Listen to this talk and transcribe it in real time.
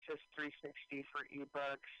360 for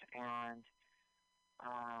ebooks and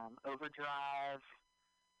Overdrive.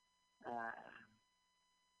 Uh,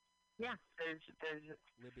 yeah, there's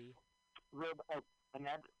Libby.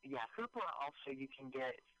 Hoopla. Also, you can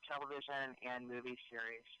get television and movie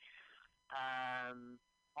series.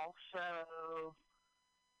 Also,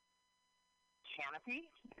 Canopy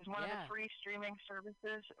is one of the free streaming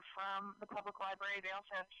services from the public library. They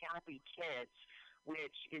also have Canopy Kids,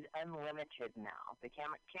 which is unlimited now. The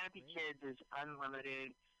Canopy Kids is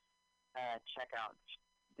unlimited checkout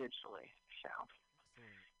digitally. So,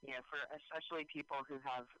 for especially people who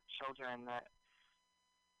have children that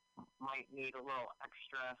might need a little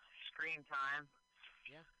extra screen time.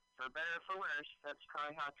 Yeah. For better or for worse, that's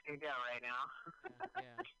probably how it's going to go right now.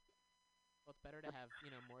 Yeah. Well, it's better to have,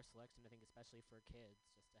 more selection, I think, especially for kids,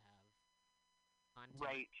 just to have content.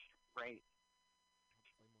 Right. Hopefully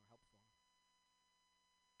more helpful.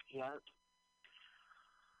 Yep.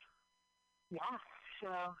 Yeah,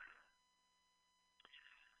 so,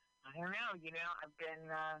 I don't know, I've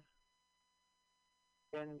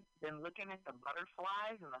been looking at the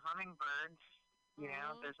butterflies and the hummingbirds.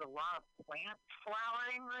 There's a lot of plants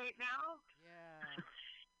flowering right now. Yeah.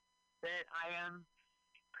 That I am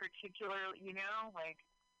particularly,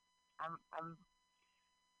 I'm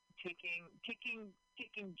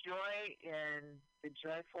taking joy in the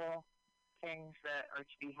joyful things that are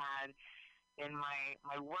to be had in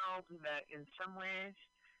my world that in some ways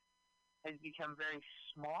has become very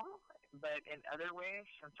small, but in other ways,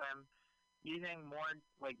 since I'm using more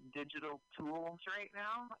like digital tools right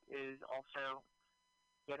now, is also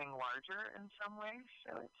getting larger in some ways.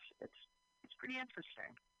 So it's pretty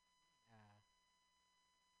interesting. Yeah.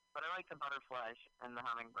 But I like the butterflies and the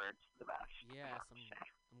hummingbirds the best. Yes,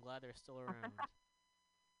 I'm glad they're still around.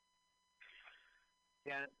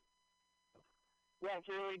 Yeah. Yeah, it's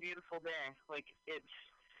a really beautiful day. Like, it's,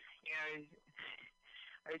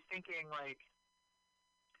 I was thinking, like,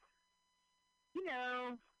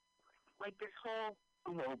 like this whole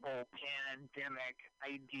global pandemic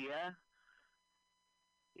idea,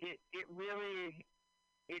 it really,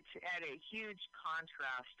 it's at a huge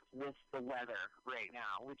contrast with the weather right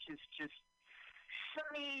now, which is just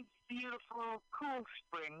sunny, beautiful, cool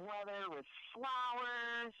spring weather with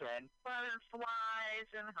flowers and butterflies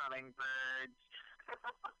and hummingbirds.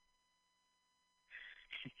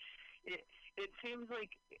 It seems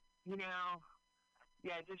like,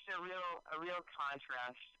 just a real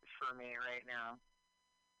contrast for me right now.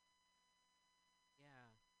 Yeah.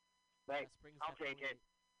 But spring's I'll take it.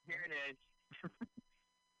 Here it is.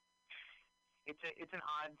 It's an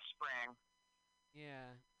odd spring.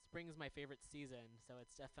 Yeah, spring is my favorite season, so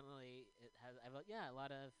it's definitely a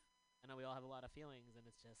lot of. I know we all have a lot of feelings, and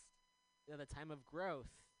it's just the time of growth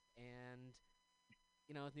and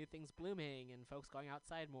new things blooming and folks going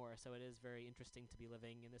outside more. So it is very interesting to be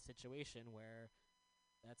living in a situation where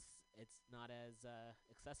it's not as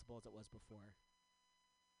accessible as it was before.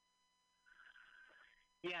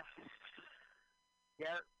 Yeah.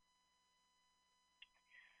 Yep.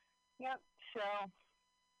 So,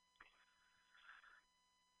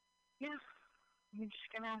 yeah, I'm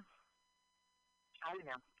just gonna, I don't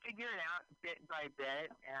know, figure it out bit by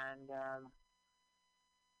bit, and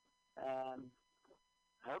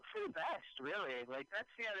hope for the best. Really, like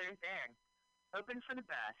that's the other thing. Hoping for the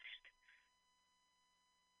best.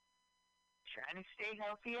 Trying to stay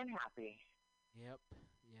healthy and happy. Yep.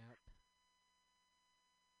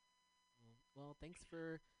 Well, thanks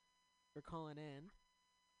for calling in.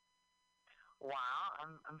 Wow,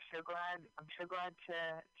 I'm so glad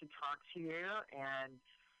to talk to you, and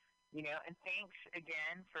and thanks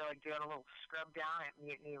again for doing a little scrub down at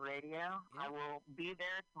Mutiny Radio. Yeah. I will be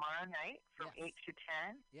there tomorrow night from 8 to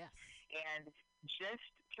 10. Yes. And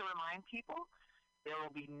just to remind people, there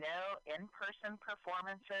will be no in-person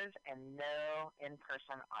performances and no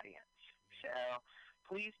in-person audience. So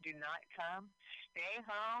please do not come. Stay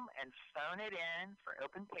home and phone it in for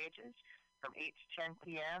open pages from 8 to 10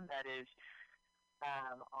 p.m. That is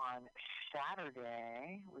on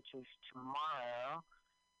Saturday, which is tomorrow.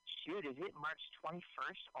 Shoot, is it March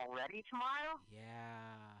 21st already tomorrow?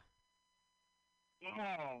 Yeah.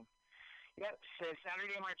 Dang. Yep, so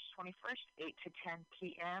Saturday, March 21st, 8 to 10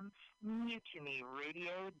 p.m.,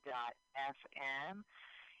 MutinyRadio.fm.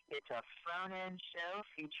 It's a phone-in show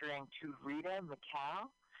featuring Rita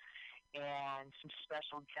McCall and some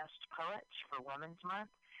special guest poets for Women's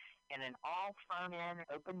Month, and an all-phone-in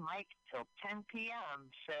open mic till 10 p.m.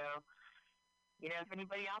 So, if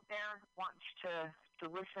anybody out there wants to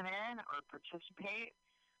listen in or participate,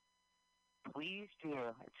 please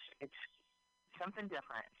do. It's something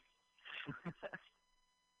different.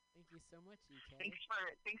 Thank you so much, EK. Thanks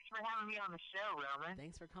for having me on the show, Roman.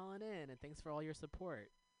 Thanks for calling in, and thanks for all your support.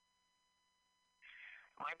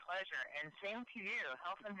 My pleasure, and same to you.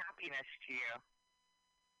 Health and happiness to you.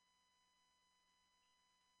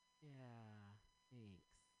 Yeah, thanks.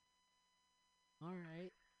 All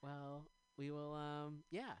right. Well, we will.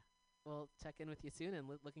 We'll check in with you soon, and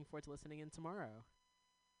looking forward to listening in tomorrow.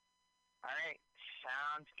 All right.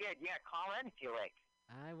 Sounds good. Yeah, call in if you like.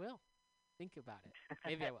 I will. Think about it.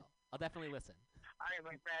 Maybe I will. I'll definitely listen. All right,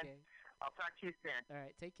 my friend. Okay. I'll talk to you soon. All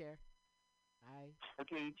right. Take care. Bye.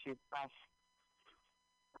 Okay, you too. Bye.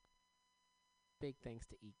 Big thanks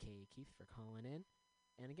to EK Keith for calling in.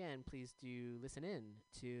 And again, please do listen in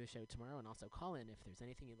to the show tomorrow, and also call in if there's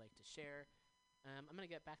anything you'd like to share. I'm going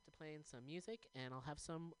to get back to playing some music, and I'll have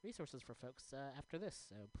some resources for folks after this.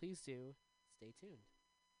 So please do stay tuned.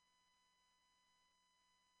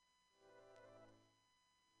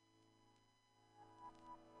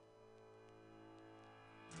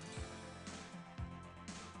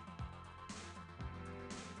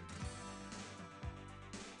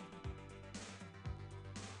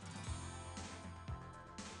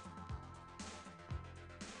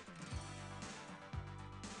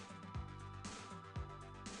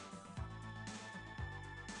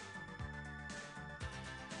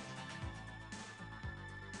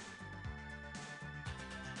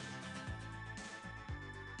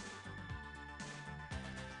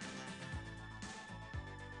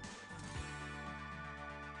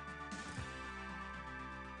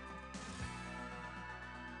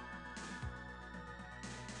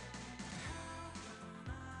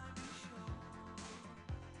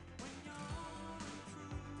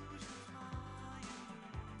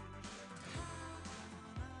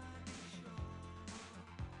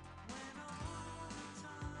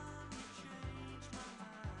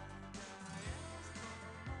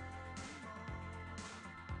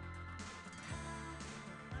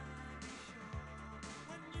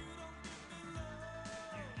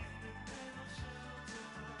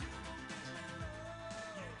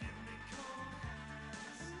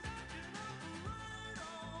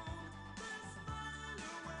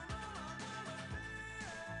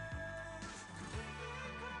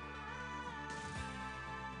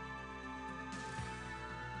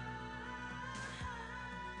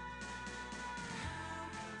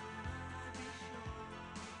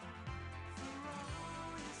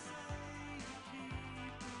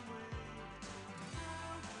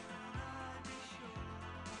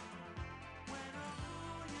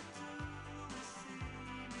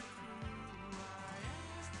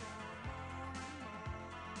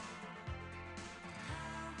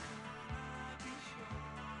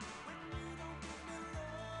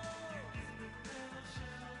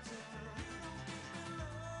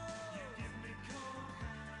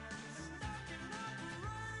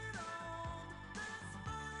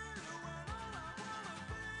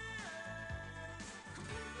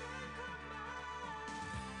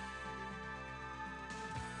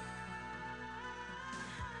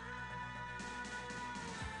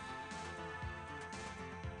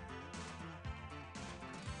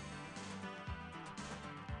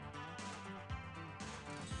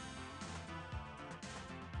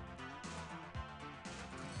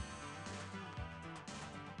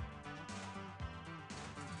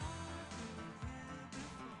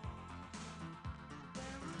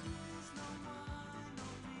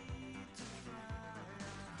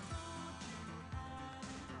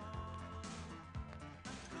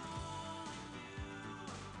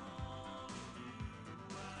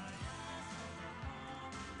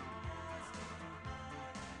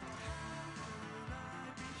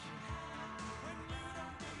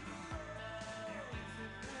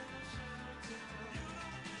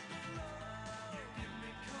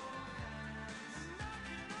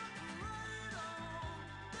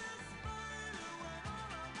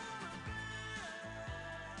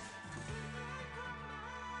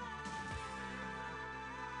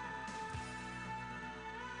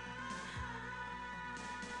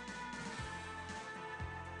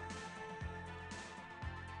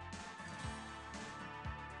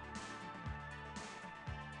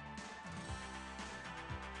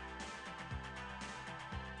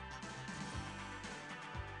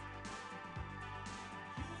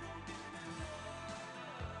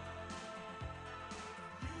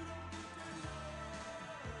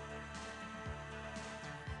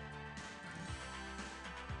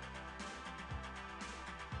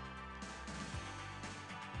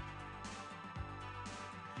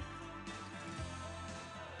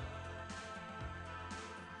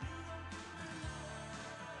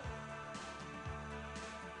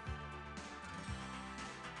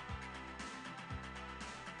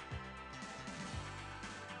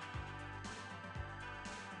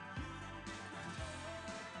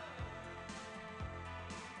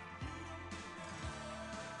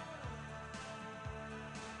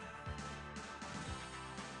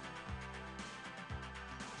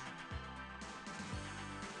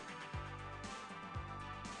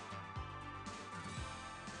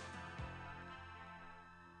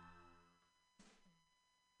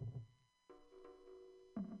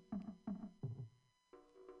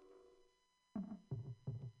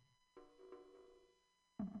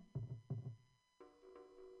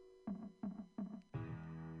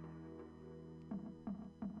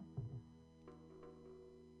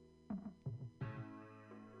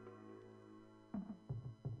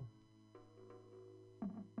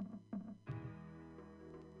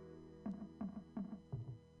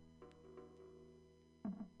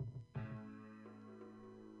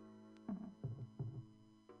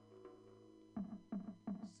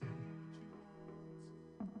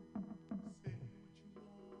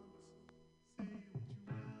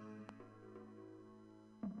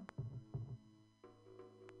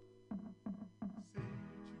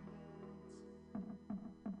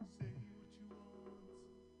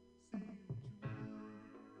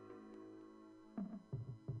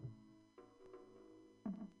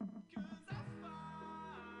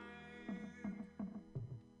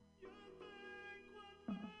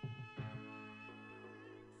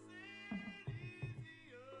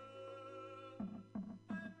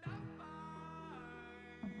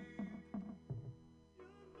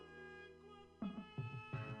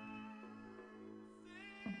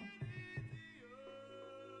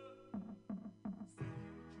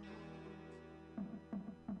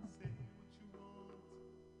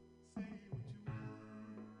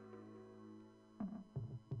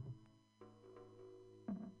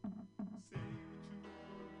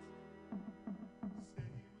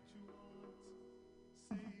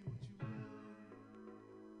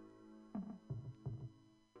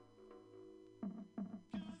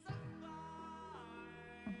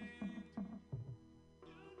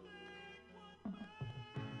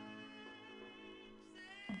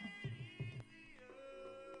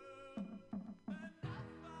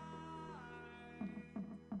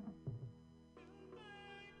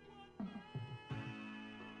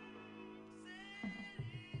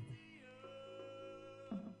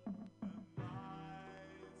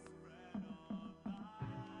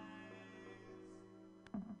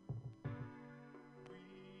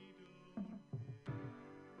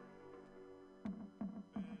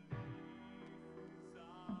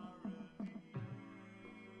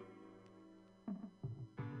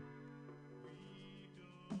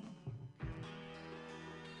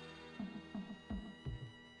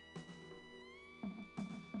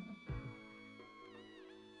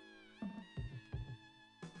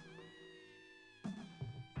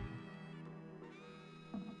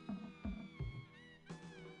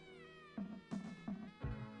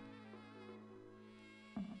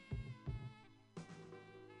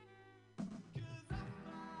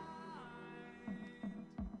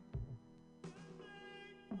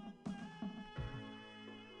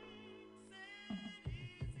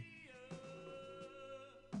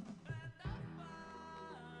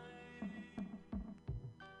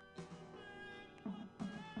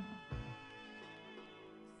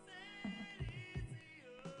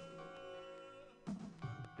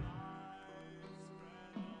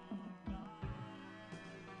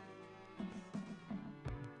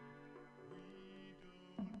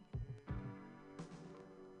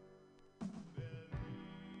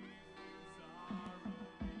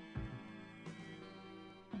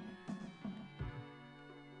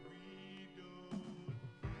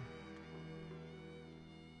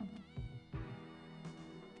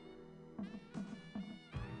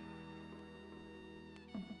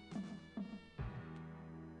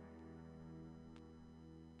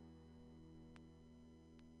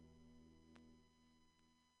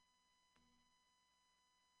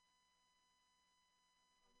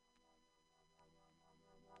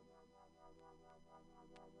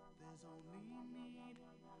 There's only need,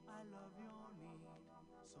 I love your need,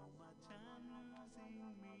 so much I'm losing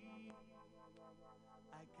me.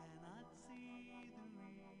 I cannot see the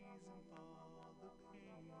reason for the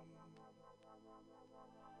pain.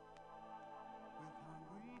 With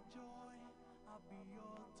hungry joy, I'll be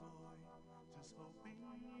your toy, just hoping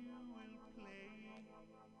you will play.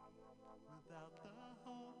 Without the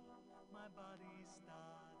hope, my body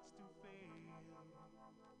starts to fail.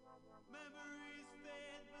 Memories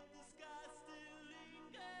fade, but the sky still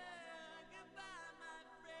lingers. Goodbye, my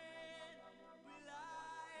friend. Will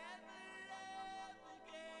I ever love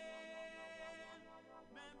again?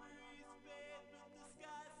 Memories fade, but the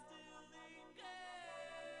sky still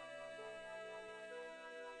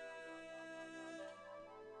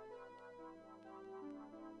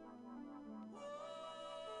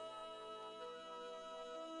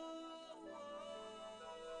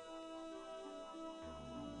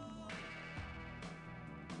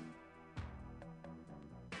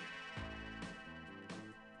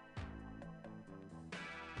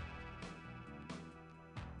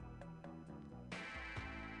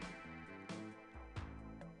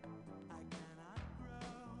I cannot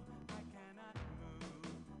grow, I cannot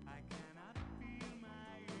move, I cannot feel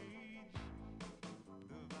my age.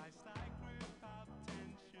 The vice-like grip of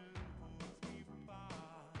tension holds me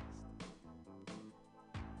fast.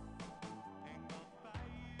 Engulfed by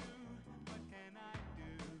you, what can I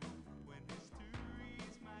do when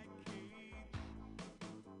history's my cage?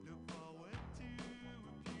 Look forward to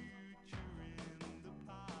a future in the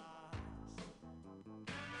past.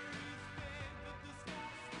 Memories fade, but the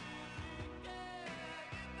sky still lingers.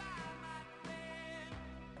 Goodbye, my friend.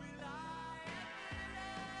 Will I ever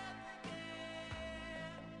love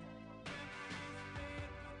again? Memories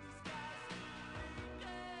fade, but the sky still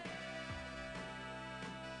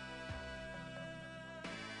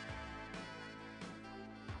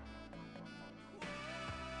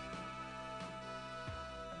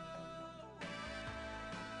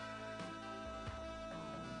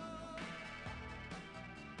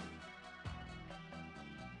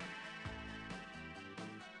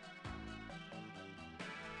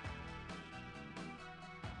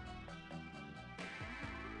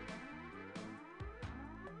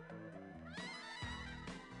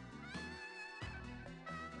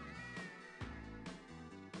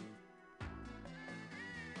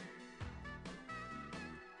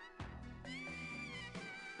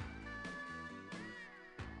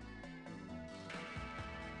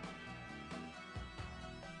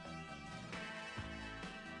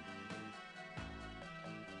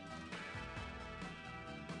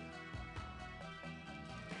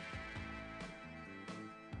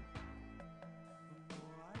The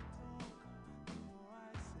more I talk, the more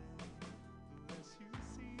I say, the less you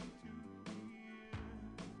seem to hear.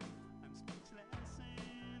 I'm speechless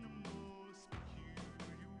in a most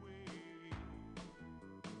peculiar way.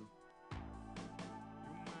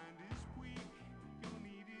 Your mind is weak, your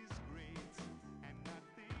need is great, and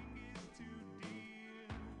nothing is too dear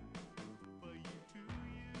for you to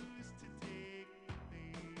use to take the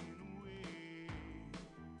pain away.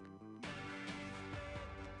 Memories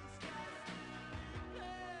fade, but the sky still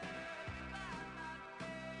lingers. Goodbye, my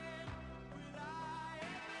friend. Will I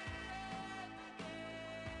ever love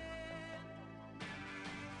again?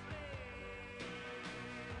 Memories fade.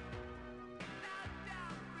 Now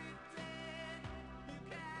don't pretend you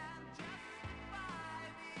can justify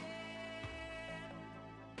the end.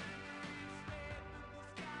 Memories fade, but the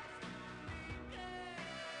sky still lingers.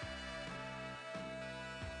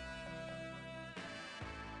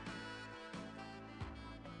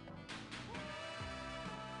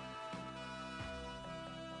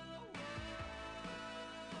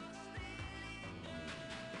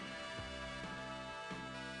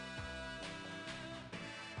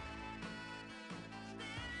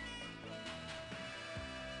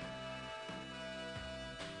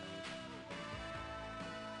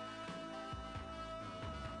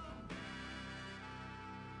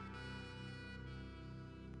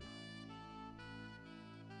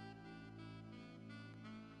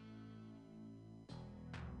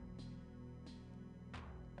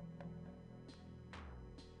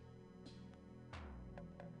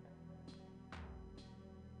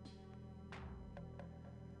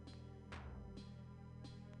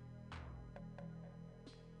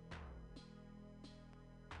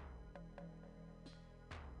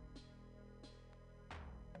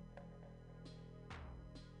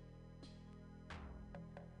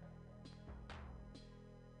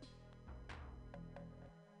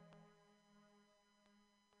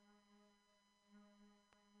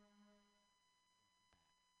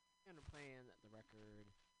 And we're playing the record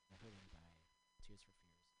 "The Hoodie" by Tears for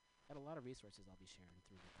Fears. got a lot of resources I'll be sharing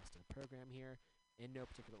through the rest of the program here. In no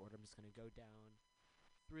particular order, I'm just going to go down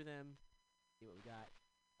through them, see what we got.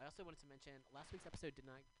 I also wanted to mention last week's episode did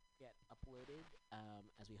not get uploaded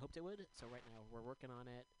as we hoped it would. So right now we're working on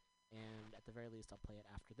it, and at the very least I'll play it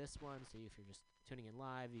after this one. So if you're just tuning in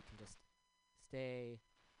live, you can just stay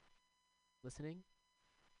listening,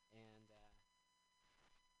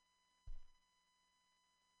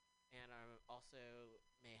 and I also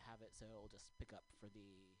may have it so it'll just pick up for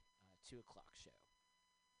the 2 o'clock show.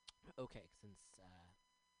 Okay, since the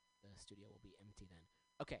studio will be empty then.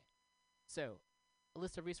 Okay, so a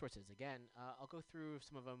list of resources. Again, I'll go through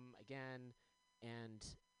some of them again, and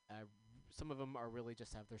some of them are really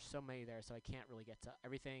just there's so many there, so I can't really get to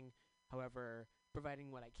everything. However,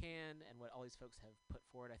 providing what I can and what all these folks have put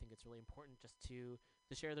forward, I think it's really important just to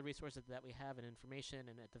share the resources that we have and information,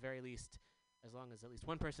 and at the very least, as long as at least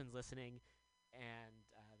one person's listening and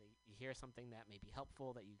you hear something that may be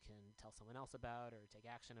helpful that you can tell someone else about or take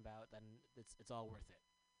action about, then it's all worth it.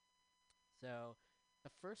 So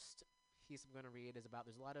the first piece I'm going to read is about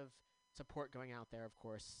there's a lot of support going out there, of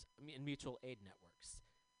course, in mutual aid networks,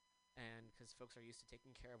 and because folks are used to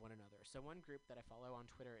taking care of one another. So one group that I follow on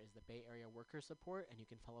Twitter is the Bay Area Worker Support, and you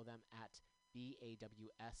can follow them at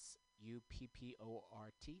BAWSUPPORT.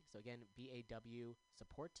 So again, BAW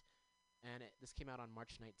Support. And this came out on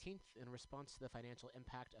March 19th. In response to the financial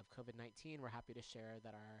impact of COVID-19, we're happy to share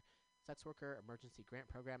that our sex worker emergency grant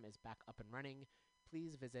program is back up and running.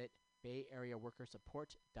 Please visit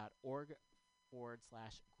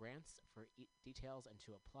bayareaworkersupport.org/grants for details and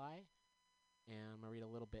to apply. And I'm going to read a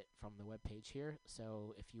little bit from the webpage here.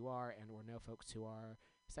 So if you are and or know folks who are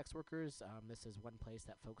sex workers, this is one place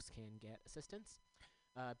that folks can get assistance.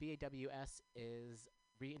 BAWS is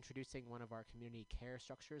reintroducing one of our community care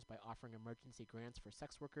structures by offering emergency grants for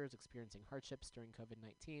sex workers experiencing hardships during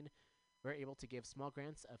COVID-19. We're able to give small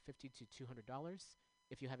grants of $50 to $200.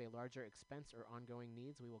 If you have a larger expense or ongoing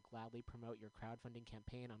needs, we will gladly promote your crowdfunding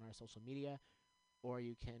campaign on our social media, or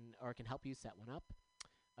can help you set one up.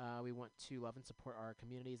 We want to love and support our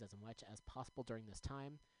communities as much as possible during this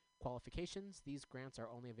time. Qualifications: these grants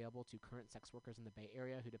are only available to current sex workers in the Bay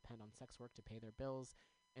Area who depend on sex work to pay their bills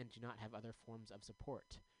and do not have other forms of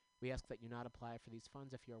support. We ask that you not apply for these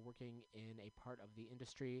funds if you are working in a part of the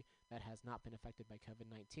industry that has not been affected by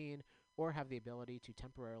COVID-19 or have the ability to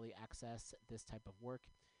temporarily access this type of work.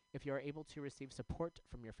 If you are able to receive support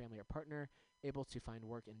from your family or partner, able to find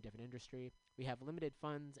work in a different industry, we have limited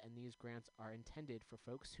funds, and these grants are intended for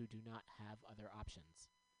folks who do not have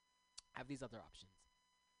these other options.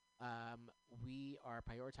 We are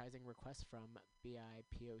prioritizing requests from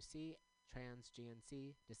BIPOC, trans,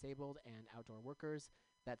 GNC, disabled, and outdoor workers.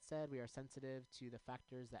 That said, we are sensitive to the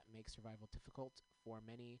factors that make survival difficult for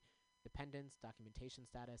many dependents, documentation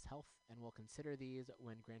status, health, and will consider these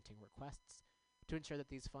when granting requests. To ensure that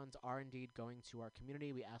these funds are indeed going to our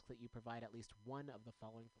community, we ask that you provide at least one of the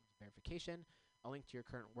following forms of verification: a link to your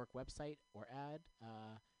current work website or ad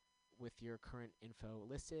with your current info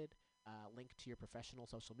listed, link to your professional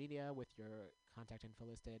social media with your contact info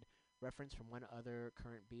listed, reference from one other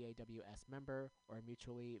current BAWS member, or a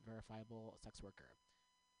mutually verifiable sex worker.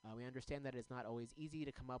 We understand that it is not always easy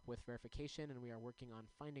to come up with verification, and we are working on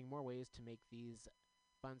finding more ways to make these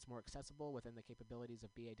funds more accessible within the capabilities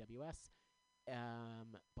of BAWS.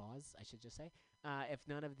 BAWS, I should just say. If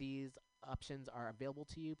none of these options are available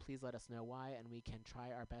to you, please let us know why, and we can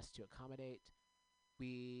try our best to accommodate.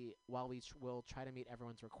 While we will try to meet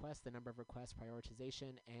everyone's requests, the number of requests,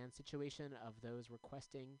 prioritization, and situation of those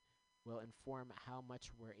requesting will inform how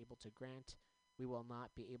much we're able to grant. We will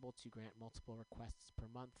not be able to grant multiple requests per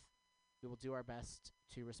month. We will do our best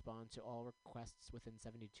to respond to all requests within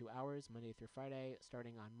 72 hours, Monday through Friday,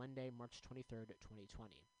 starting on Monday, March 23rd,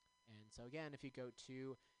 2020. And so again, if you go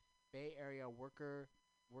to Bay Area Workers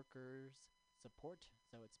Support,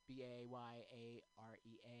 so it's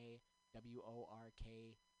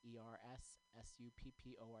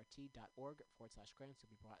BAYAREAWORKERSUPPORT.org/grants, you'll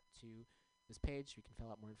be brought to this page. You can fill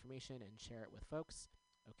out more information and share it with folks.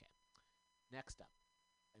 Okay. Next up,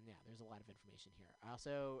 and yeah, there's a lot of information here.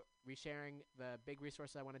 Also, resharing the big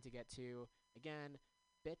resources I wanted to get to. Again,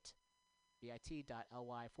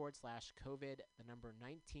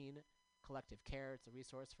 bit.ly/COVID-19 collective care. It's a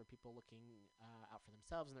resource for people looking out for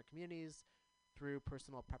themselves and their communities through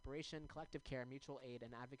personal preparation, collective care, mutual aid,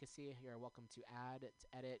 and advocacy. You are welcome to add, to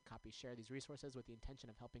edit, copy, share these resources with the intention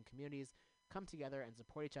of helping communities come together and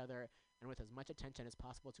support each other, and with as much attention as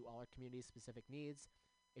possible to all our community's specific needs.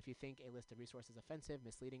 If you think a list of resources offensive,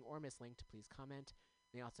 misleading, or mislinked, please comment.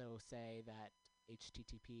 They also say that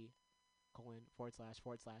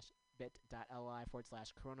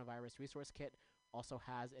http://bit.ly/coronavirus resource kit also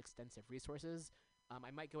has extensive resources.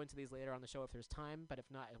 I might go into these later on the show if there's time, but if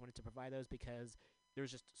not, I wanted to provide those because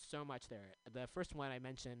there's just so much there. The first one I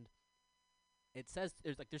mentioned, it says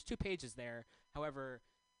there's 2 pages there. However,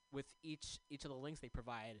 with each of the links they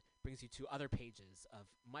provide brings you to other pages of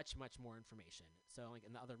much more information. So like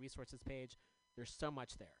in the other resources page, there's so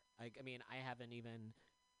much there. I mean, I haven't even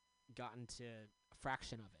gotten to a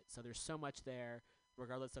fraction of it. So there's so much there,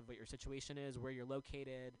 regardless of what your situation is, where you're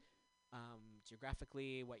located,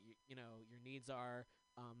 geographically, what your needs are.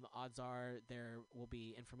 The odds are there will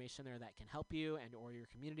be information there that can help you and or your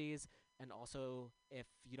communities. And also, if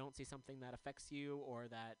you don't see something that affects you or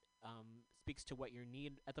that speaks to what you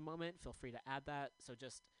need at the moment, feel free to add that. So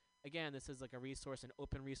just again, this is like a resource, an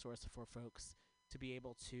open resource for folks to be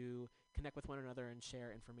able to connect with one another and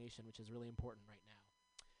share information, which is really important right now.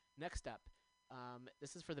 Next up,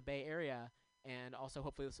 this is for the Bay Area, and also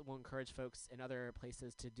hopefully this will encourage folks in other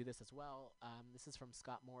places to do this as well. This is from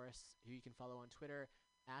Scott Morris, who you can follow on Twitter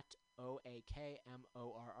at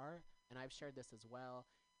OAKMORR, and I've shared this as well.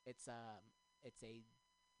 It's a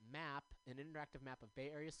map, an interactive map of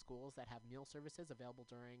Bay Area schools that have meal services available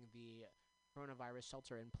during the coronavirus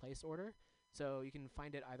shelter-in-place order. So you can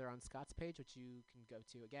find it either on Scott's page, which you can go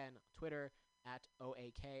to, again, Twitter, at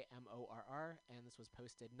OAKMORR, and this was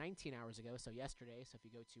posted 19 hours ago, so yesterday. So if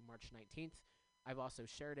you go to March 19th, I've also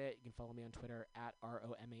shared it. You can follow me on Twitter at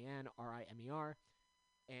ROMANRIMER,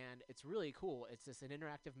 and it's really cool. It's just an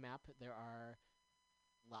interactive map. There are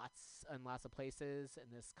lots and lots of places,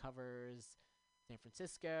 and this covers San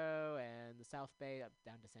Francisco and the South Bay up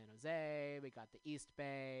down to San Jose. We got the East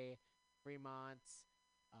Bay, Fremont,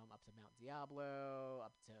 up to Mount Diablo,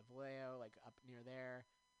 up to Vallejo, like up near there.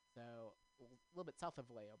 So a little bit south of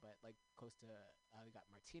Vallejo, but like close to, we got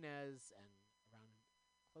Martinez and around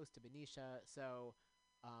close to Benicia. So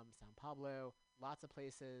San Pablo, lots of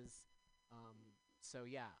places. So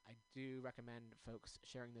yeah, I do recommend folks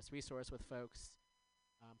sharing this resource with folks.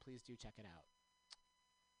 Please do check it out.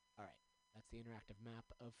 All right, that's the interactive map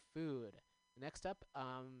of food. Next up,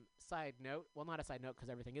 side note, well, not a side note because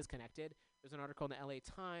everything is connected. There's an article in the LA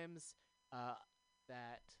Times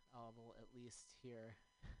that I will at least here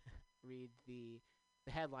read the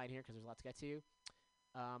headline here because there's a lot to get to.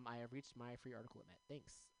 I have reached my free article limit.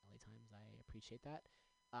 Thanks, LA Times. I appreciate that.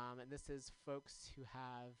 And this is folks who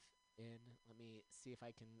have let me see if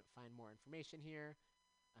I can find more information here.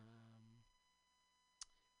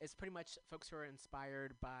 It's pretty much folks who are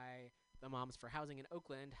inspired by the Moms for Housing in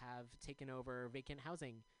Oakland have taken over vacant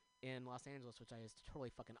housing in Los Angeles, which is totally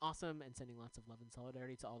fucking awesome, and sending lots of love and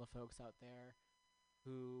solidarity to all the folks out there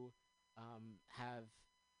who have,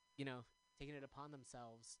 taken it upon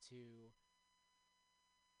themselves to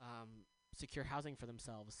secure housing for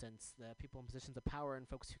themselves, since the people in positions of power and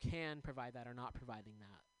folks who can provide that are not providing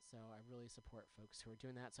that. So I really support folks who are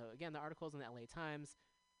doing that. So again, the article is in the LA Times,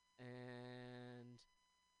 and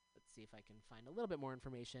let's see if I can find a little bit more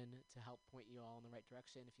information to help point you all in the right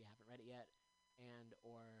direction if you haven't read it yet, and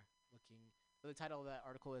or looking. So the title of that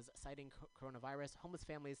article is Citing Coronavirus, Homeless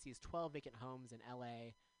Families Sees 12 Vacant Homes in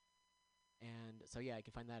LA. And so yeah, you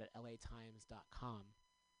can find that at latimes.com.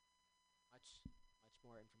 Much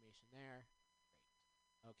more information there.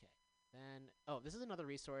 Great. Okay. Then, this is another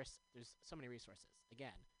resource. There's so many resources.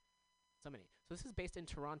 Again, so many. So this is based in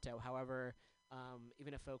Toronto. However,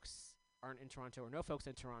 even if folks aren't in Toronto or no folks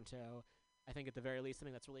in Toronto, I think at the very least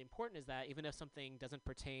something that's really important is that even if something doesn't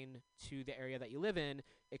pertain to the area that you live in,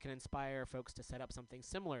 it can inspire folks to set up something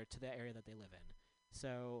similar to the area that they live in.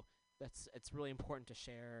 So it's really important to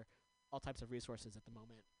share all types of resources at the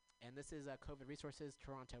moment. And this is COVID Resources,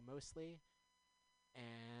 Toronto mostly.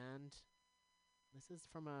 And this is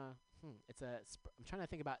from I'm trying to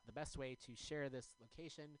think about the best way to share this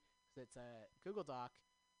location, because it's a Google Doc,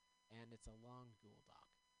 and it's a long Google Doc.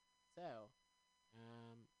 So,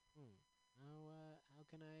 how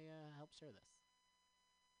can I help share this?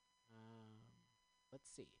 Let's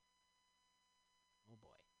see. Oh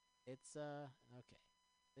boy, it's okay.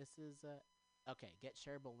 This is okay. Get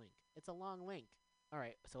shareable link. It's a long link. All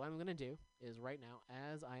right. So what I'm gonna do is right now,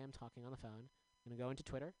 as I am talking on the phone, I'm gonna go into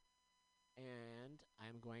Twitter, and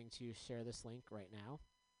I'm going to share this link right now.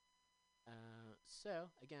 So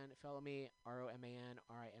again, follow me,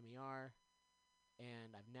 ROMANRIMER,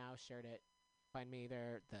 and I've now shared it. Find me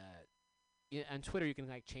there. On Twitter, you can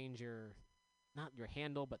like change not your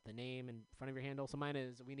handle, but the name in front of your handle. So mine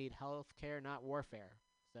is We Need Healthcare, Not Warfare.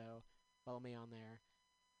 So follow me on there,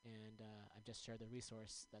 and I've just shared the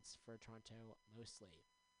resource that's for Toronto mostly.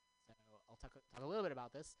 So I'll talk a little bit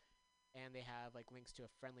about this, and they have like links to a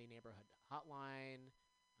friendly neighborhood hotline,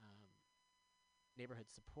 neighborhood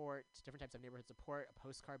support, different types of neighborhood support, a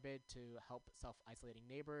postcard bid to help self-isolating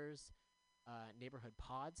neighbors, neighborhood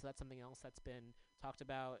pods. So that's something else that's been talked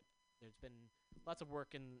about. There's been lots of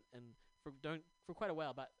work for quite a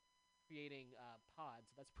while about creating pods.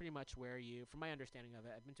 So that's pretty much where you, from my understanding of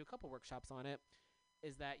it, I've been to a couple workshops on it,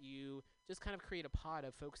 is that you just kind of create a pod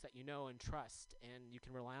of folks that you know and trust, and you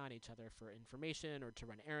can rely on each other for information or to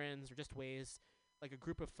run errands or just ways, like a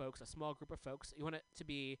group of folks, a small group of folks. You want it to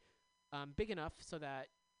be big enough so that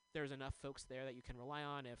there's enough folks there that you can rely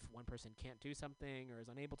on if one person can't do something or is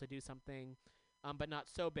unable to do something, but not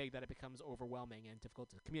so big that it becomes overwhelming and difficult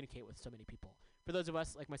to communicate with so many people. For those of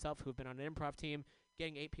us like myself who've been on an improv team,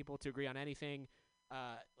 getting 8 people to agree on anything,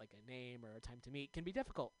 like a name or a time to meet, can be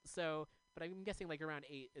difficult. So, but I'm guessing like around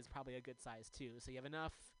 8 is probably a good size too. So you have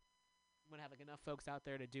enough. You want to have like enough folks out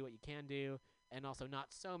there to do what you can do, and also not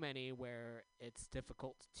so many where it's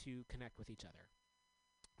difficult to connect with each other.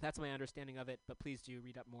 That's my understanding of it, but please do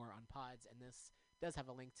read up more on pods, and this does have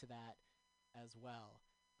a link to that as well.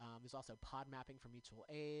 There's also pod mapping for mutual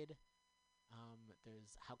aid.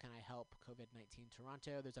 There's How Can I Help COVID-19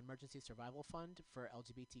 Toronto. There's an emergency survival fund for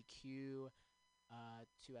LGBTQ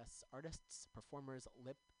 2S artists, performers,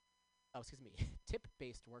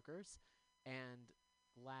 tip-based workers, and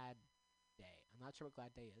Glad Day. I'm not sure what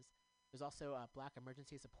Glad Day is. There's also a Black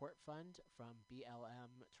Emergency Support Fund from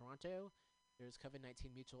BLM Toronto. There's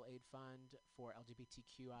COVID-19 Mutual Aid Fund for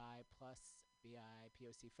LGBTQI plus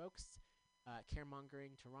BIPOC folks.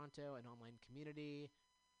 Caremongering Toronto, an online community.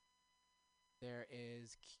 There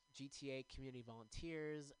is GTA Community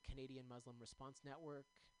Volunteers, Canadian Muslim Response Network,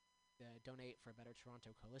 the Donate for Better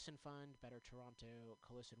Toronto Coalition Fund, Better Toronto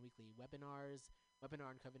Coalition Weekly Webinars, Webinar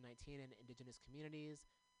on COVID-19 and Indigenous Communities,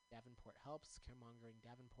 Davenport Helps, Caremongering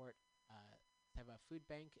Davenport, have a food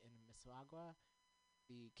bank in Mississauga,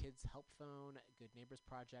 the Kids Help Phone, Good Neighbors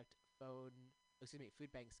Project,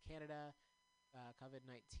 Food Banks Canada,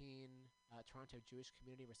 COVID-19, Toronto Jewish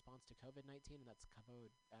Community Response to COVID-19, and that's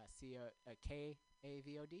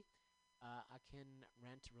KAVOD. Akin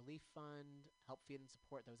Rent Relief Fund, help feed and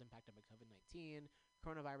support those impacted by COVID-19,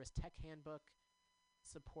 Coronavirus Tech Handbook,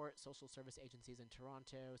 support social service agencies in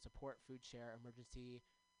Toronto, support Food Share Emergency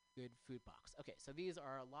Good Food Box. Okay, so these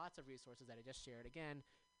are lots of resources that I just shared. Again,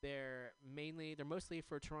 they're mostly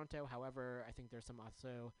for Toronto. However, I think there's some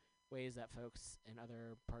also ways that folks in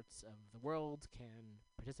other parts of the world can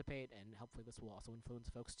participate, and hopefully this will also influence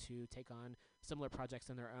folks to take on similar projects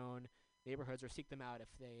in their own neighborhoods or seek them out if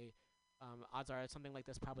they odds are something like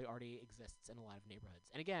this probably already exists in a lot of neighborhoods.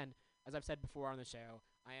 And again, as I've said before on the show,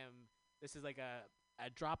 this is like a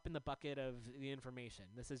drop in the bucket of the information.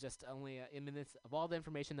 This is just only of all the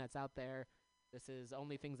information that's out there. This is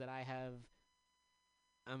only things that I have.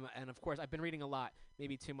 And of course, I've been reading a lot,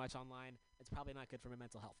 maybe too much online. It's probably not good for my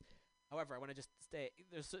mental health. However, I want to just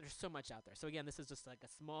there's so much out there. So again, this is just like a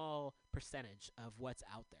small percentage of what's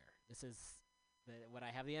out there. This is what I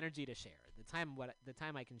have the energy to share, the time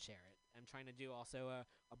I can share it. I'm trying to do also a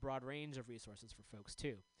broad range of resources for folks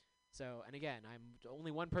too. So, and again, I'm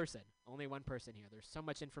only one person here. There's so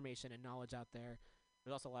much information and knowledge out there.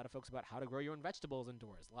 There's also a lot of folks about how to grow your own vegetables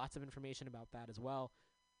indoors. Lots of information about that as well.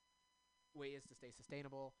 Ways to stay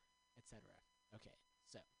sustainable, etc. Okay,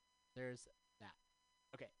 so there's that.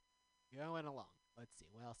 Okay, going along. Let's see,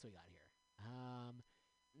 what else do we got here?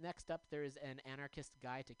 Next up, there is an anarchist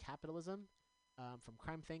guide to capitalism from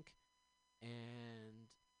CrimeThink, and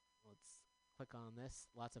let's click on this.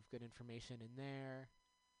 Lots of good information in there.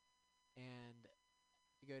 And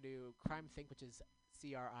you go to CrimeThink, which is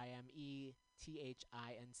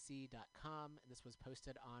CrimeThinc.com. This was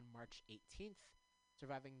posted on March 18th.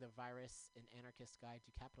 Surviving the Virus: An Anarchist Guide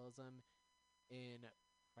to Capitalism in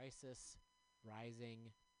Crisis,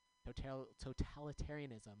 Rising,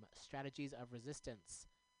 Totalitarianism, Strategies of Resistance.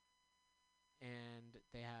 And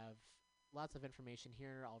they have lots of information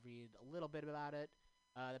here. I'll read a little bit about it.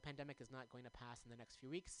 The pandemic is not going to pass in the next few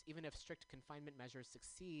weeks. Even if strict confinement measures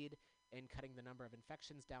succeed in cutting the number of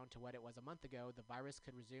infections down to what it was a month ago, the virus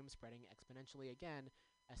could resume spreading exponentially again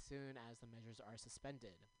as soon as the measures are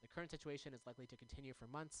suspended. The current situation is likely to continue for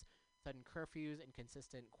months. Sudden curfews,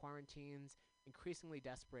 inconsistent quarantines, increasingly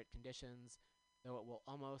desperate conditions, though it will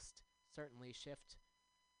almost certainly shift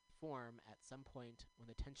form at some point when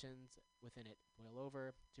the tensions within it boil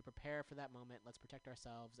over. To prepare for that moment, let's protect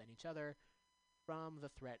ourselves and each other from the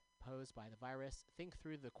threat posed by the virus, think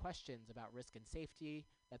through the questions about risk and safety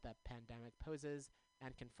that the pandemic poses,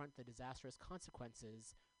 and confront the disastrous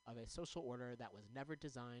consequences of a social order that was never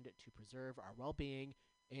designed to preserve our well-being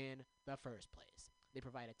in the first place. They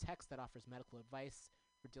provide a text that offers medical advice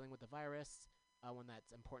for dealing with the virus, one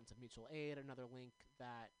that's importance of mutual aid, another link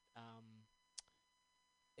that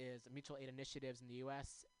is mutual aid initiatives in the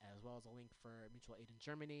U.S., as well as a link for mutual aid in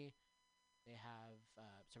Germany. They have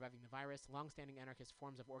Surviving the Virus. Longstanding anarchist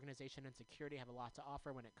forms of organization and security have a lot to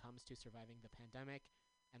offer when it comes to surviving the pandemic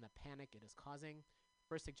and the panic it is causing.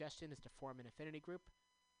 First suggestion is to form an affinity group.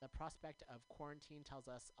 The prospect of quarantine tells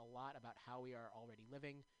us a lot about how we are already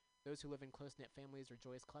living. Those who live in close-knit families or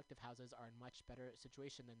joyous collective houses are in much better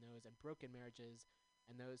situation than those in broken marriages,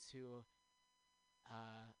 and those who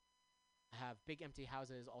have big empty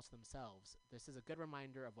houses also themselves. This is a good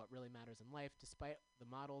reminder of what really matters in life, despite the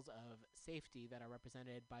models of safety that are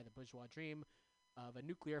represented by the bourgeois dream of a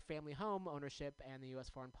nuclear family home ownership and the U.S.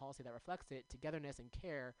 foreign policy that reflects it. Togetherness and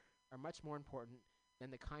care are much more important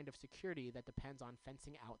than the kind of security that depends on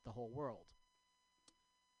fencing out the whole world.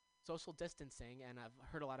 Social distancing, and I've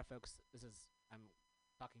heard a lot of folks, I'm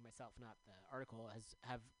talking myself, not the article,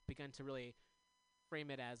 have begun to really frame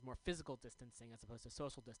it as more physical distancing as opposed to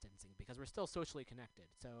social distancing, because we're still socially connected.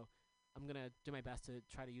 So I'm going to do my best to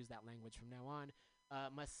try to use that language from now on.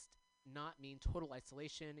 Must not mean total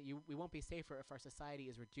isolation. We won't be safer if our society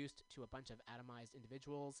is reduced to a bunch of atomized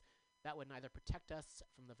individuals. That would neither protect us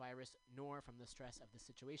from the virus, nor from the stress of the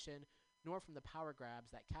situation, nor from the power grabs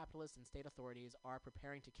that capitalists and state authorities are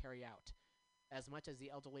preparing to carry out. As much as the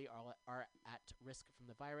elderly are at risk from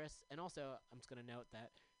the virus. And also, I'm just going to note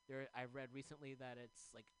that I've read recently that it's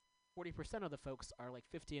like 40% of the folks are like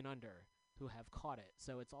 50 and under who have caught it.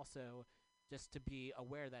 So it's also just to be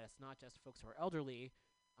aware that it's not just folks who are elderly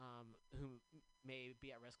who may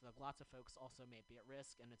be at risk. Like lots of folks also may be at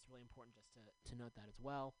risk, and it's really important just to note that as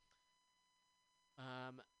well.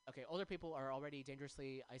 Okay, older people are already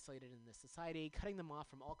dangerously isolated in this society. Cutting them off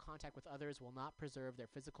from all contact with others will not preserve their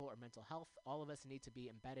physical or mental health. All of us need to be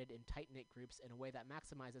embedded in tight-knit groups in a way that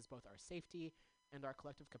maximizes both our safety and our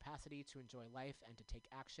collective capacity to enjoy life and to take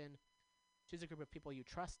action. Choose a group of people you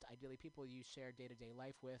trust, ideally people you share day-to-day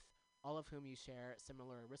life with, all of whom you share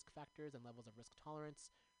similar risk factors and levels of risk tolerance.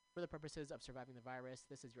 For the purposes of surviving the virus,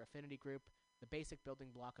 this is your affinity group, the basic building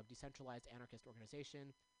block of decentralized anarchist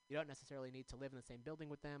organization. You don't necessarily need to live in the same building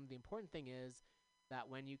with them. The important thing is that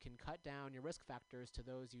when you can cut down your risk factors to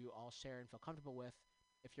those you all share and feel comfortable with,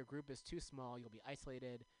 if your group is too small, you'll be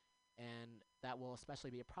isolated, and that will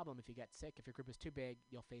especially be a problem if you get sick. If your group is too big,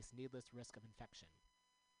 you'll face needless risk of infection.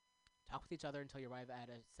 Talk with each other until you arrive at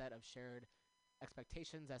a set of shared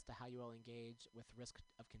expectations as to how you will engage with risk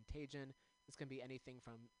of contagion. This can be anything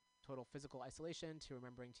from total physical isolation to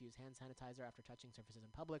remembering to use hand sanitizer after touching surfaces in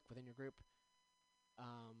public within your group.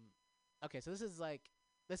 Okay, so this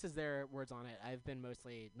is their words on it. I've been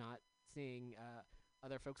mostly not seeing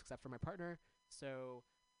other folks except for my partner, so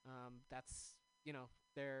that's,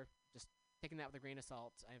 they're just taking that with a grain of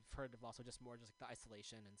salt. I've heard of also just more just like the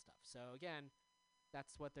isolation and stuff. So again,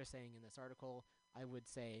 that's what they're saying in this article. I would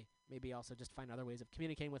say maybe also just find other ways of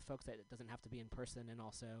communicating with folks that it doesn't have to be in person, and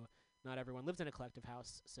also not everyone lives in a collective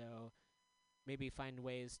house, so maybe find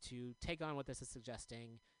ways to take on what this is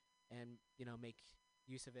suggesting and, make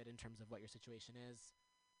use of it in terms of what your situation is.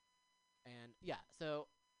 And yeah, so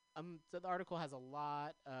the article has a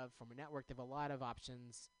lot of, from a network, they have a lot of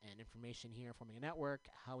options and information here. Forming a network,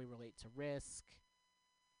 how we relate to risk,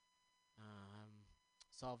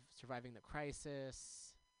 surviving the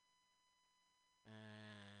crisis, and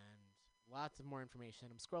lots of more information.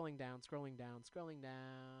 I'm scrolling down.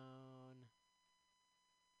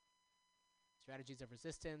 Strategies of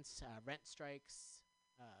resistance, rent strikes.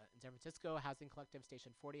 In San Francisco, housing collective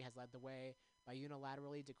Station 40 has led the way by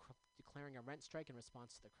unilaterally declaring a rent strike in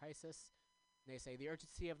response to the crisis. And they say, the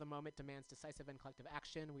urgency of the moment demands decisive and collective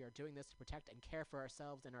action. We are doing this to protect and care for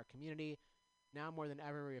ourselves and our community. Now more than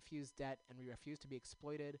ever, we refuse debt and we refuse to be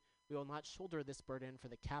exploited. We will not shoulder this burden for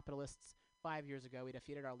the capitalists. 5 years ago, we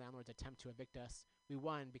defeated our landlord's attempt to evict us. We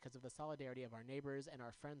won because of the solidarity of our neighbors and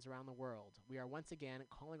our friends around the world. We are once again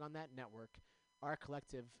calling on that network. Our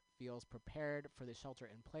collective feels prepared for the shelter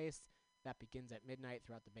in place that begins at midnight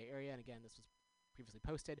throughout the Bay Area. And again, this was previously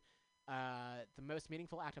posted. The most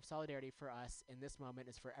meaningful act of solidarity for us in this moment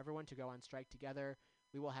is for everyone to go on strike together.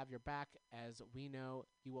 We will have your back as we know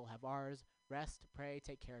you will have ours. Rest, pray,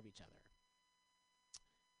 take care of each other.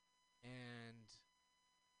 And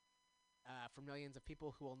for millions of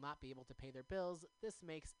people who will not be able to pay their bills, this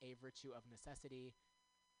makes a virtue of necessity.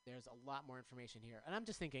 There's a lot more information here. And I'm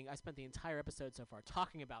just thinking, I spent the entire episode so far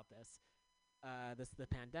talking about the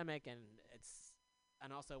pandemic, and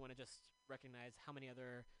also want to just recognize how many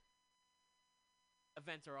other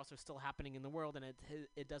events are also still happening in the world, and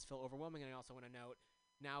it does feel overwhelming. And I also want to note,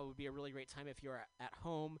 now would be a really great time if you're at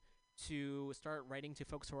home to start writing to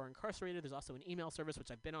folks who are incarcerated. There's also an email service, which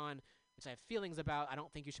I've been on, which I have feelings about. I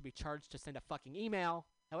don't think you should be charged to send a fucking email.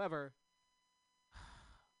 However,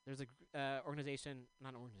 there's a organization,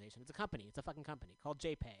 not an organization, it's a company, it's a fucking company called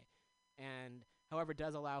JPay, and however, it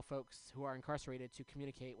does allow folks who are incarcerated to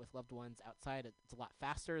communicate with loved ones outside. It's a lot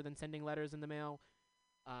faster than sending letters in the mail.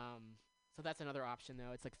 So that's another option,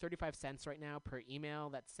 though. It's like 35 cents right now per email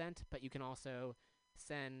that's sent, but you can also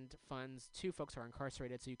send funds to folks who are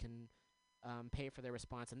incarcerated, so you can pay for their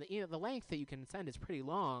response. And the length that you can send is pretty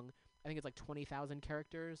long. I think it's like 20,000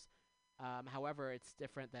 characters. However, it's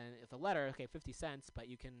different than if a letter, okay, 50 cents, but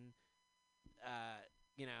you can,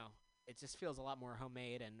 you know, it just feels a lot more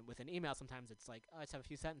homemade. And with an email, sometimes it's like, oh, I just have a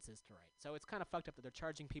few sentences to write. So it's kind of fucked up that they're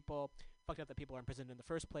charging people, fucked up that people are imprisoned in the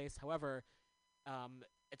first place. However,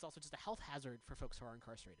 it's also just a health hazard for folks who are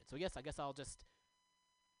incarcerated. So yes, I guess I'll just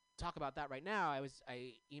talk about that right now.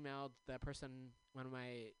 I emailed the person, one of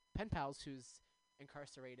my pen pals who's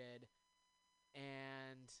incarcerated,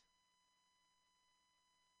 and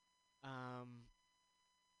what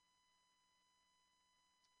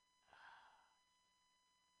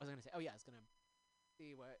was I gonna say? Oh yeah, I was gonna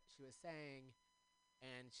see what she was saying,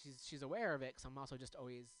 and she's aware of it. Cause I'm also just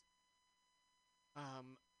always,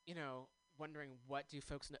 you know, wondering what do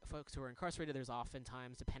folks who are incarcerated. There's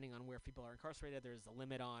oftentimes, depending on where people are incarcerated, there's a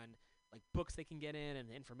limit on like books they can get in and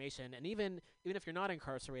information. And even if you're not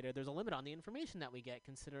incarcerated, there's a limit on the information that we get,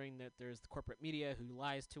 considering that there's the corporate media who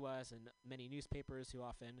lies to us, and many newspapers who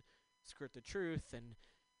often skirt the truth and,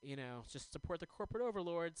 you know, just support the corporate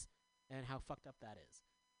overlords, and how fucked up that is.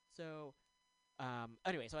 So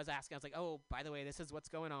anyway, so I was asking, I was like, oh, by the way, this is what's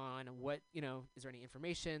going on. What, you know, is there any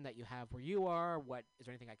information that you have where you are? What is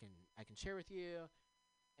there anything I can share with you?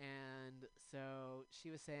 And so she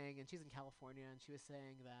was saying, and she's in California, and she was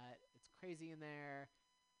saying that it's crazy in there,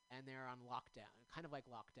 and they're on lockdown, kind of like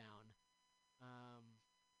lockdown.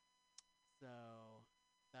 So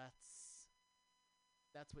that's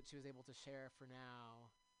what she was able to share for now.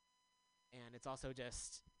 And it's also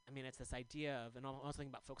just, I mean, it's this idea of, and I'm also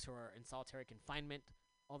thinking about folks who are in solitary confinement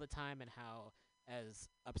all the time, and how, as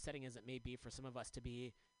upsetting as it may be for some of us to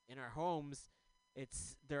be in our homes,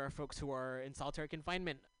 there are folks who are in solitary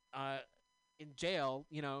confinement, in jail,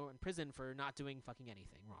 you know, in prison for not doing fucking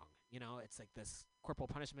anything wrong. You know, it's like this corporal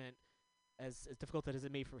punishment, as difficult as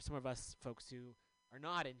it may for some of us folks who are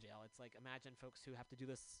not in jail. It's like, imagine folks who have to do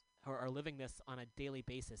this, or are living this on a daily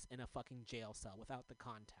basis in a fucking jail cell without the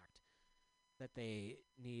contact that they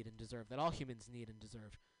need and deserve, that all humans need and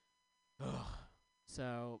deserve. Ugh.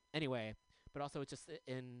 So anyway, but also it's just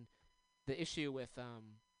in the issue with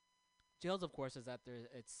jails, of course, is that there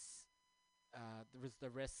is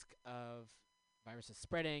the risk of viruses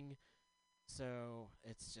spreading. So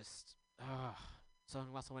it's just so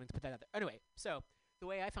I'm also wanting to put that out there. Anyway, so the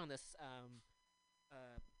way I found this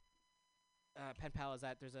pen pal is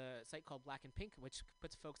that there's a site called Black and Pink, which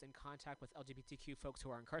puts folks in contact with LGBTQ folks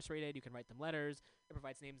who are incarcerated. You can write them letters. It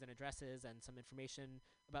provides names and addresses and some information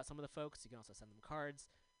about some of the folks. You can also send them cards.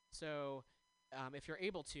 So if you're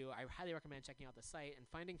able to, I highly recommend checking out the site and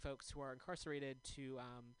finding folks who are incarcerated to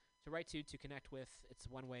write to connect with. It's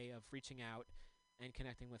one way of reaching out and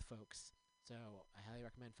connecting with folks. So I highly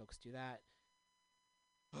recommend folks do that.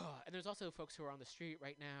 And there's also folks who are on the street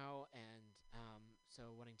right now, and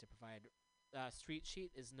so wanting to provide. Street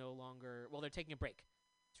Sheet is no longer, well, they're taking a break.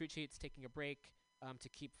 Street Sheet's taking a break to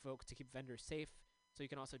keep vendors safe. So you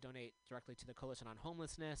can also donate directly to the Coalition on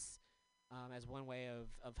Homelessness as one way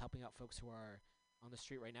of helping out folks who are on the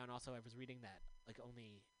street right now. And also, I was reading that like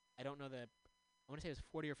only, I don't know I want to say it was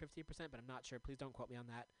 40 or 50%, but I'm not sure. Please don't quote me on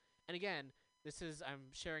that. And again,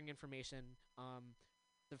 I'm sharing information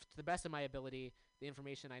to the best of my ability. The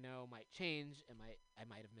information I know might change. I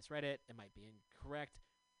might have misread it. It might be incorrect.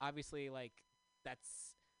 Obviously, like,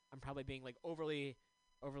 I'm probably being like overly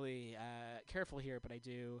careful here, but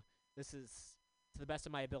this is to the best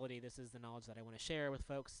of my ability. This is the knowledge that I want to share with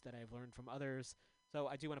folks that I've learned from others. So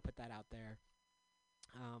I do want to put that out there.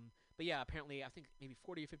 But yeah, apparently I think maybe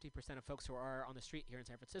 40 or 50% of folks who are on the street here in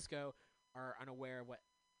San Francisco are unaware of what,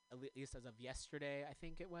 at least as of yesterday, I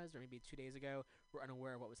think it was, or maybe 2 days ago, were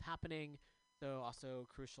unaware of what was happening. So also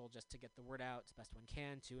crucial just to get the word out as best one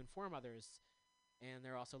can to inform others. And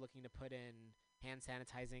they're also looking to put in hand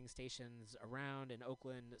sanitizing stations around. In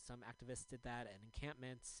Oakland, some activists did that, and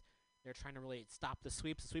encampments. They're trying to really stop the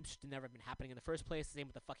sweeps. The sweeps should never have been happening in the first place. Same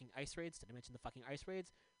with the fucking ice raids. Did I mention the fucking ice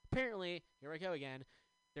raids? Apparently, here I go again,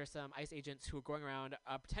 there's some ICE agents who are going around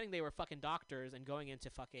pretending they were fucking doctors and going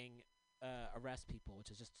into fucking arrest people,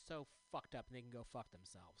 which is just so fucked up, and they can go fuck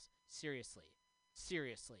themselves. Seriously.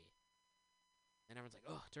 And everyone's like,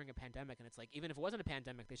 oh, during a pandemic. And it's like, even if it wasn't a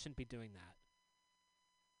pandemic, they shouldn't be doing that.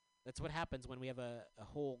 That's what happens when we have a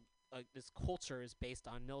whole, this culture is based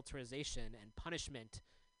on militarization and punishment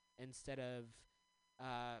instead of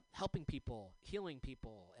helping people, healing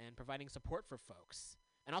people, and providing support for folks,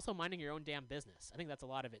 and also minding your own damn business. I think that's a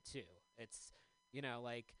lot of it too. It's,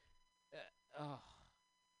 like, oh,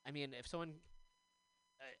 I mean, if someone,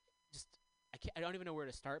 just, I don't even know where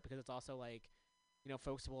to start, because it's also like,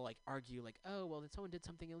 folks will like argue like, oh, well, someone did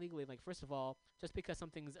something illegally. Like, first of all, just because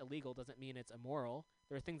something's illegal doesn't mean it's immoral.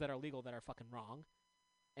 There are things that are legal that are fucking wrong,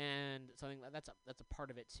 and so I think that's a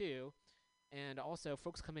part of it too. And also,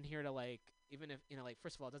 folks come in here to like, even if like,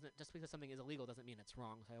 first of all, it doesn't, just because something is illegal doesn't mean it's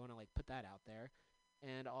wrong. So I want to like put that out there,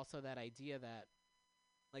 and also that idea that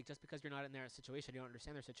like, just because you're not in their situation, you don't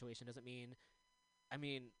understand their situation, doesn't mean. I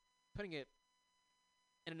mean, putting it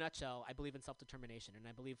in a nutshell, I believe in self-determination, and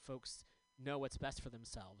I believe folks know what's best for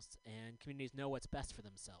themselves, and communities know what's best for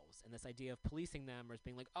themselves. And this idea of policing them or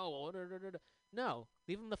being like, oh, well, no,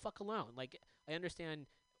 leave them the fuck alone. Like, I understand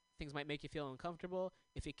things might make you feel uncomfortable.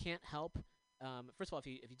 If you can't help, first of all, if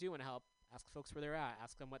you do want to help, ask folks where they're at,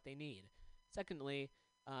 ask them what they need. Secondly,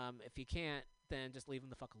 if you can't, then just leave them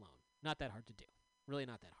the fuck alone. Not that hard to do. Really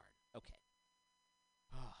not that hard. Okay.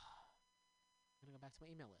 I'm gonna go back to my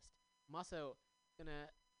email list. I'm also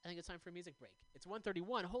I think it's time for a music break. It's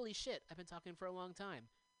 1:31. Holy shit, I've been talking for a long time.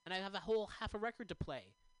 And I have a whole half a record to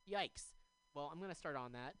play. Yikes. Well, I'm going to start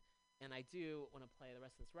on that. And I do want to play the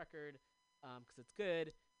rest of this record because it's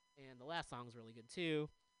good. And the last song's really good too.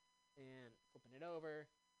 And flipping it over.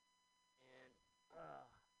 And,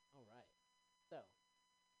 all right.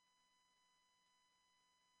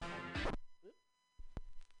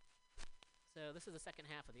 So this is the second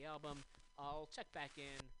half of the album. I'll check back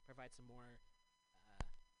in, provide some more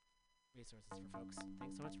resources for folks.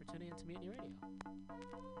 Thanks so much for tuning in to Mutiny Radio.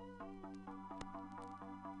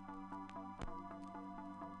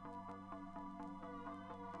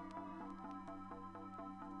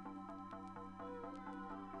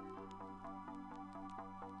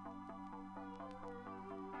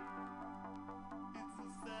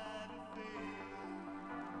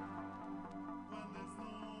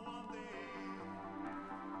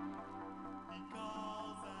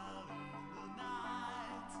 Calls out in the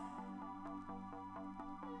night.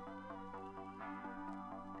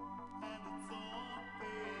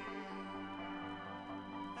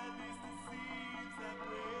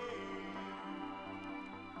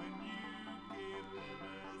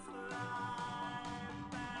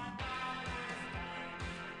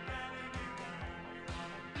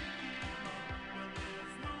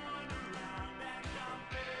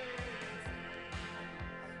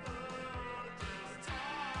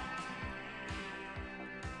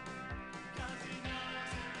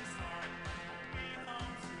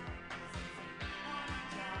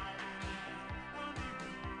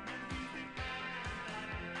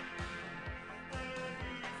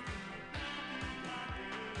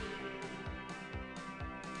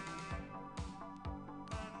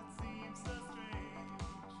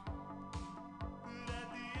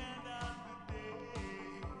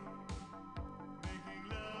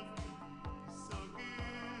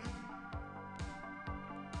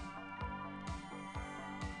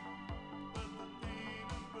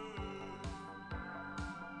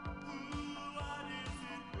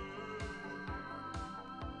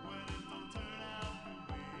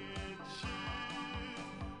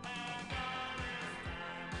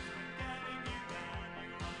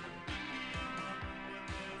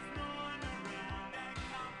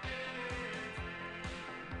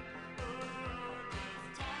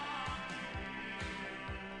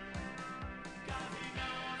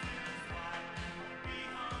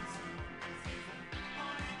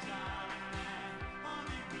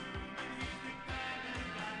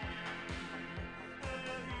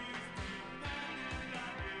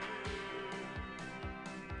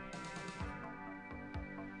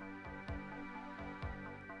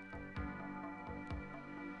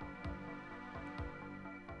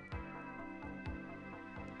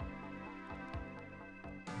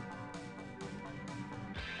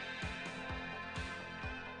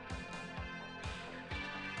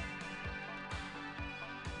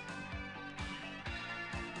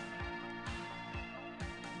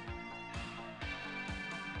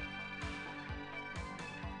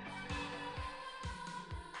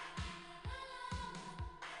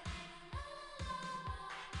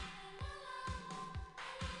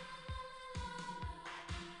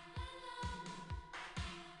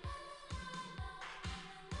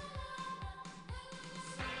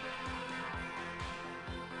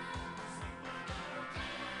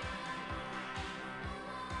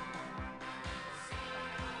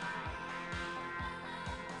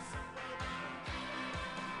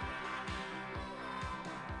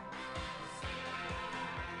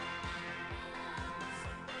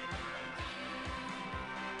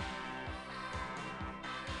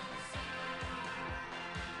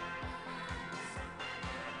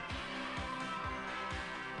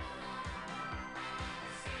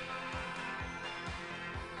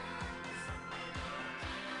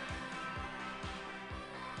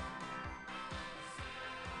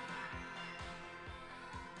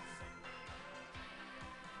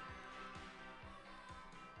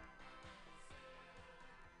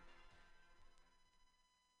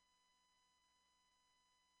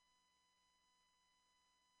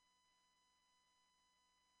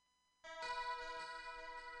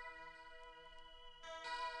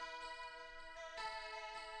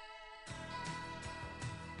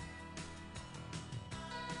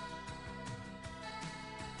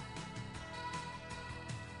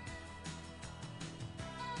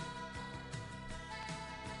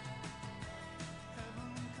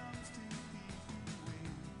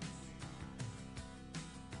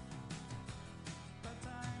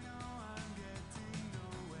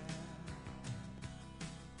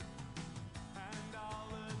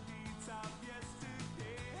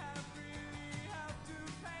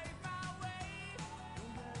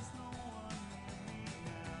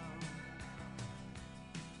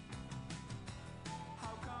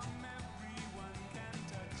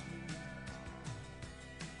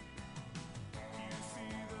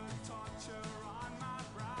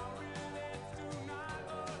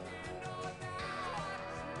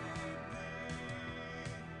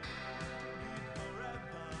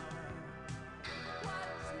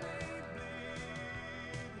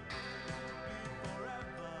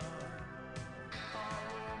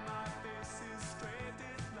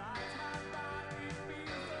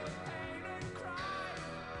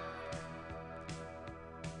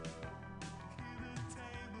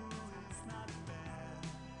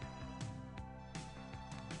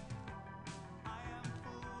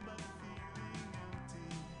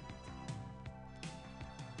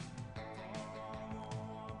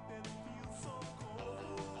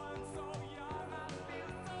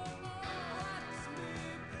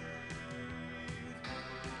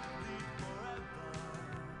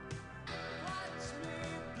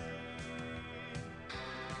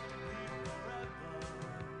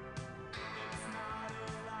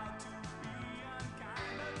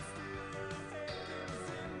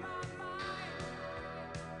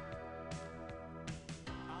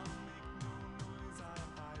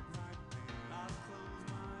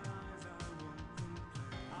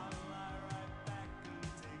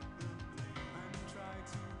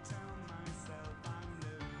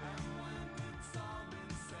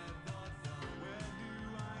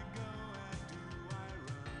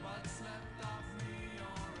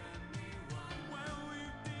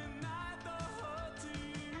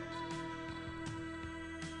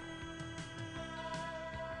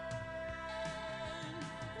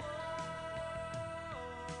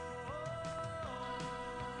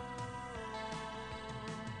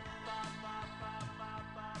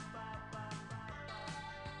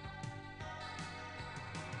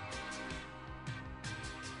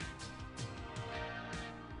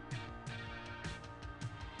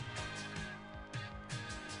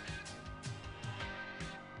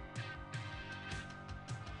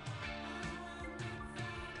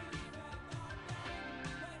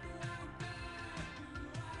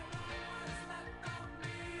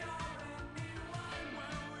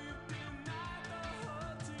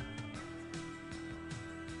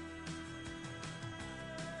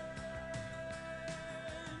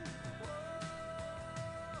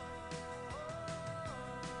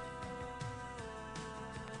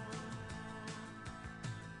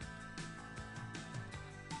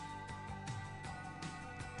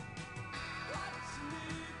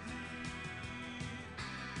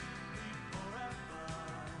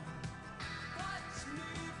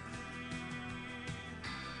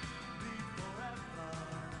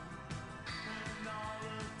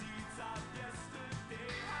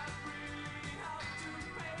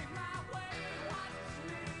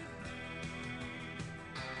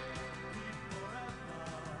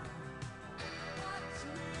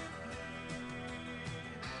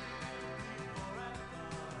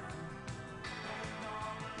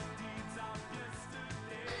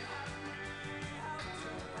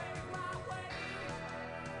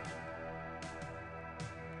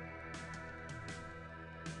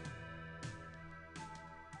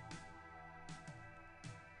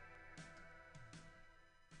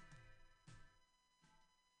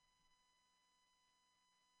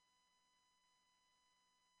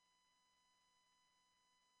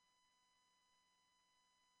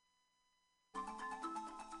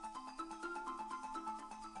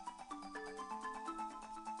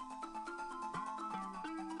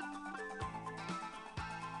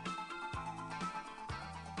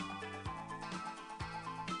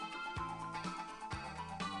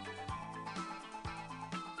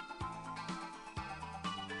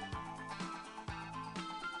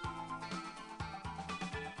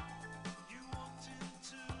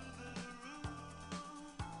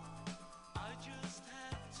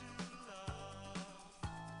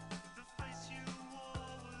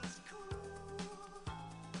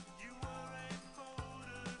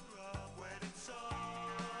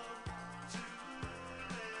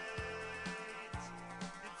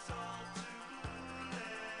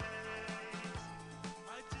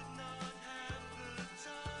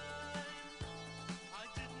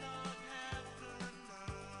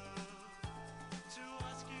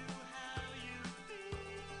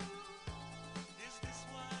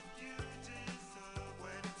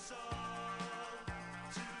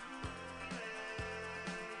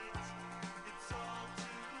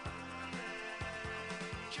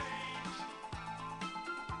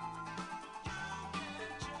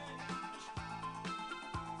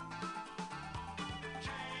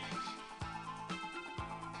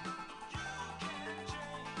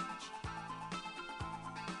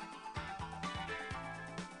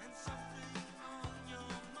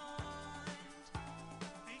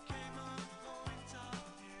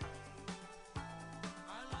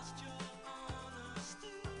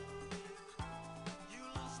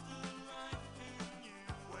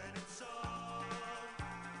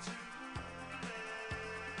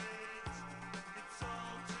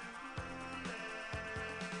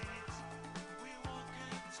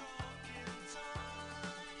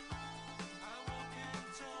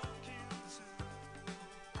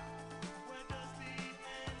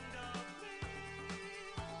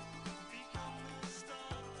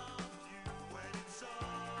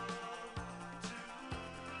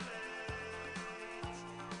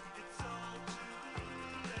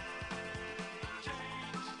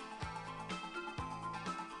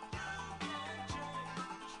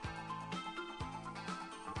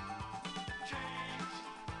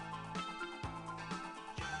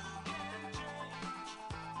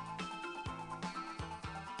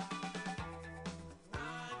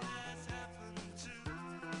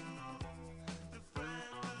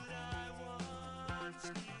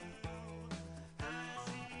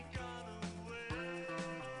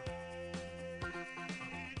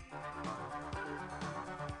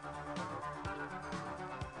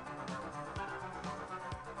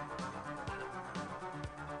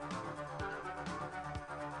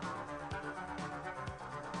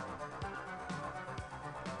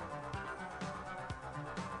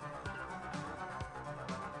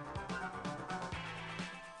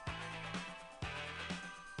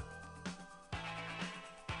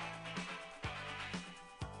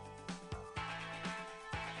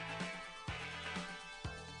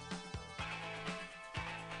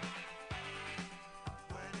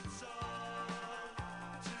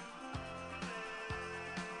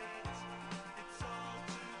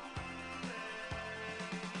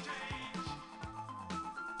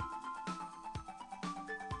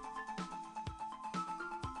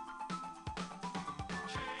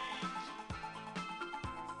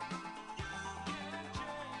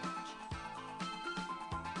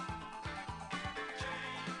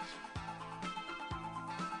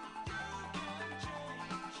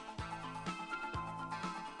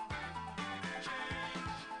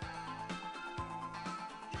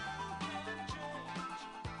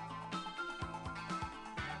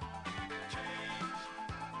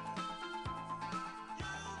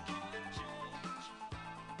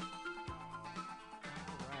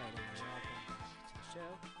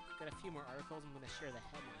 few more articles. I'm going to share the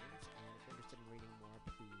headlines, and if you're interested in reading more,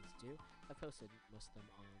 please do. I've posted most of them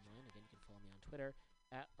online. Again, you can follow me on Twitter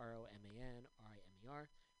at ROMANRIMER.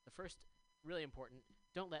 The first, really important,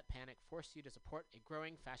 don't let panic force you to support a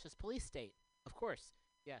growing fascist police state. Of course,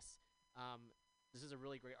 yes. This is a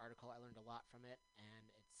really great article. I learned a lot from it, and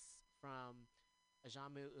it's from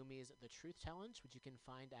Ajamu Umi's The Truth Challenge, which you can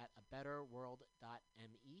find at abetterworld.me.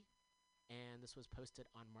 And this was posted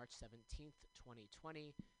on March 17th,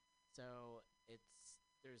 2020. So we're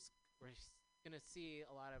going to see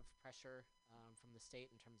a lot of pressure from the state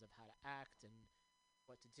in terms of how to act and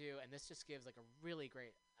what to do. And this just gives like a really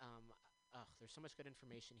great, there's so much good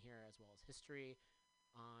information here, as well as history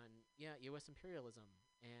on, U.S. imperialism.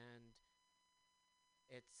 And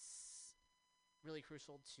it's really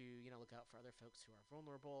crucial to look out for other folks who are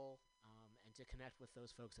vulnerable, and to connect with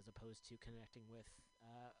those folks as opposed to connecting with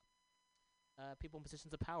people in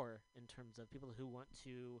positions of power, in terms of people who want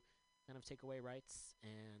to kind of take away rights,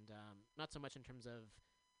 and not so much in terms of,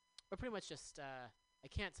 but pretty much just I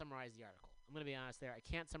can't summarize the article. I'm going to be honest there. I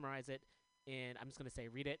can't summarize it I'm just going to say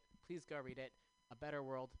read it. Please go read it.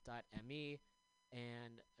 abetterworld.me.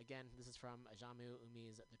 And again, this is from Ajamu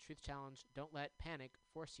Umi's The Truth Challenge. Don't let panic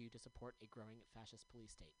force you to support a growing fascist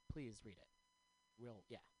police state. Please read it.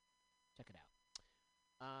 Check it out.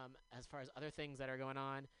 As far as other things that are going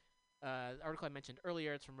on, the article I mentioned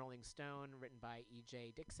earlier, it's from Rolling Stone, written by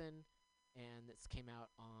E.J. Dixon, and this came out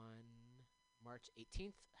on March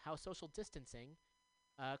 18th. How social distancing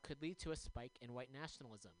could lead to a spike in white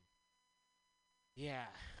nationalism. Yeah,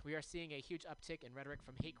 we are seeing a huge uptick in rhetoric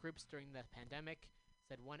from hate groups during the pandemic,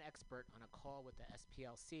 said one expert on a call with the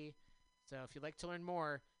SPLC. So if you'd like to learn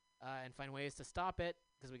more and find ways to stop it,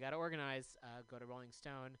 because we got to organize, go to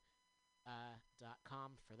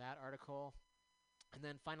rollingstone.com for that article. And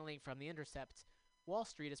then finally, from The Intercept, Wall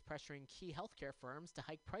Street is pressuring key healthcare firms to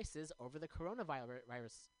hike prices over the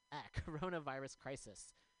coronavirus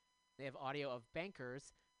crisis. They have audio of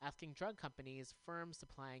bankers asking drug companies, firms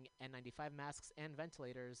supplying N95 masks and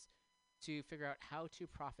ventilators, to figure out how to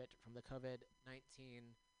profit from the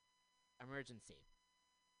COVID-19 emergency.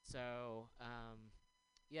 So,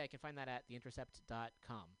 you can find that at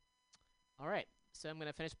theintercept.com. All right, so I'm going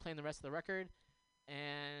to finish playing the rest of the record.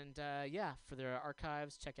 And, for the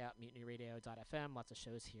archives, check out MutinyRadio.fm. Lots of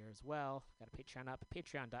shows here as well. Got a Patreon up,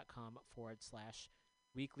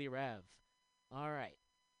 patreon.com/weeklyrev. All right.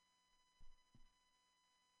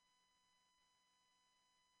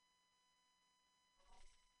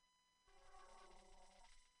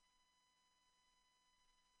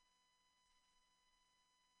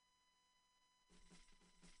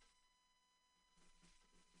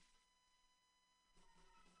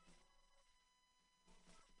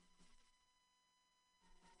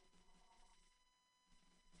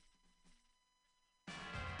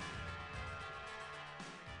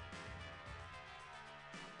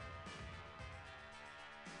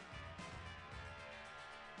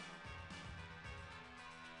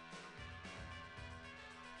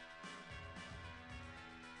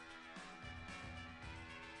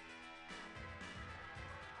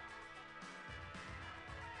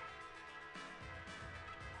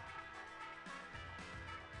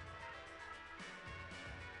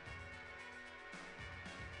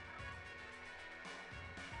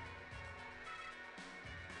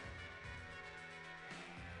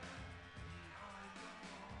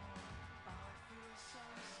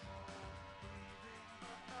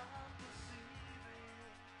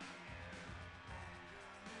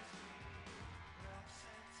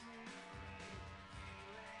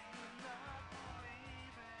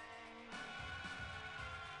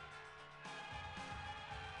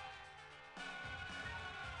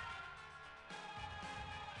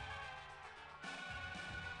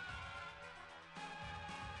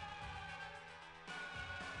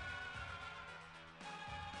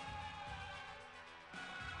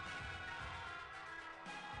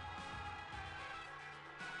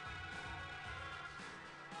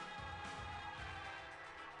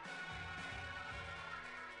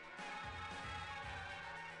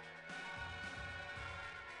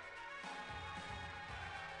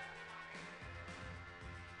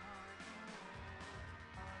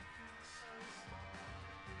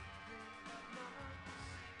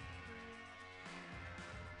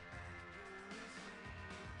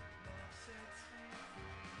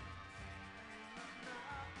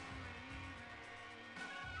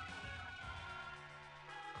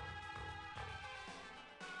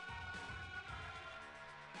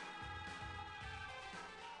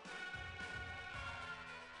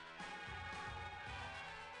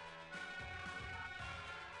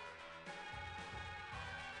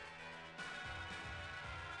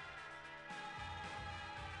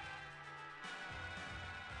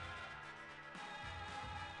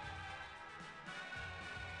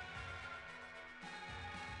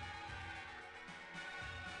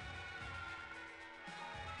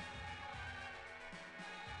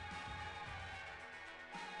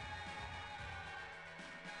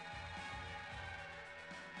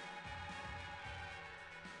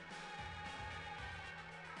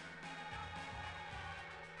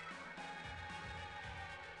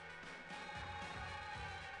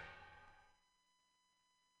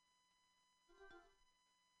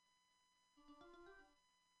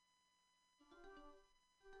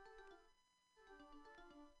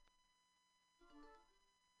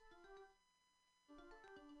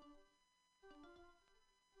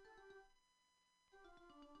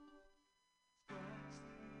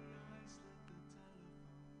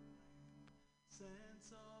 sense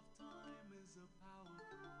of time is a powerful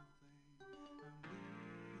thing, and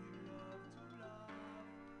we love to laugh,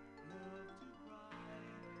 love to cry,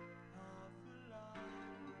 half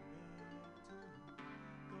alive, love to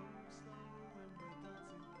go slow when we're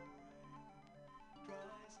dancing away,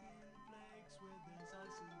 dry skin flakes where there's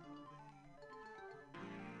ice in the vein, and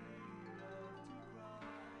we love to cry,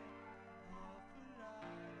 half alive.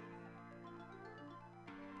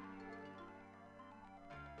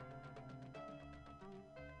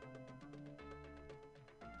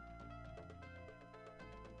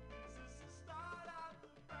 This is the start of the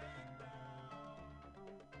breakdown.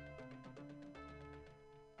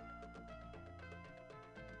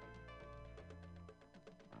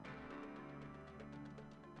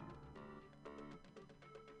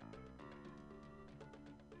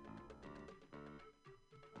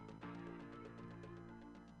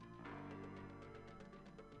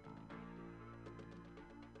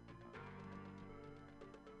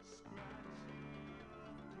 Scratchy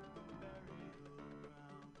earth, dig the burial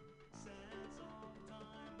ground. Sands of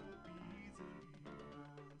time will be easily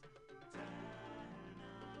found. 10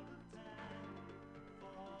 out of 10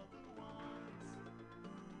 for the ones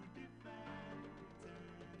who defend, pretend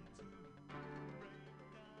to break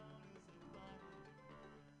down is a final demand.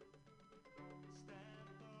 Stand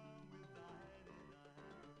firm with our head in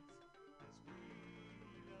our hands as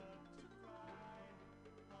we love to cry,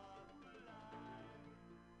 half alive.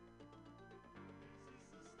 This is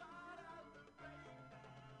the start of the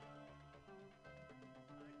breakdown.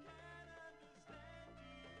 I can't understand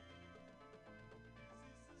you. This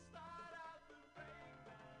is the start of the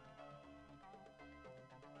breakdown.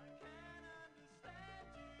 I can't understand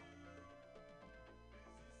you. This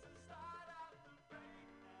is the start of the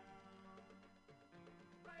breakdown.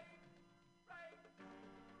 Breakdown.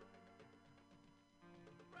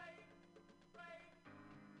 Break.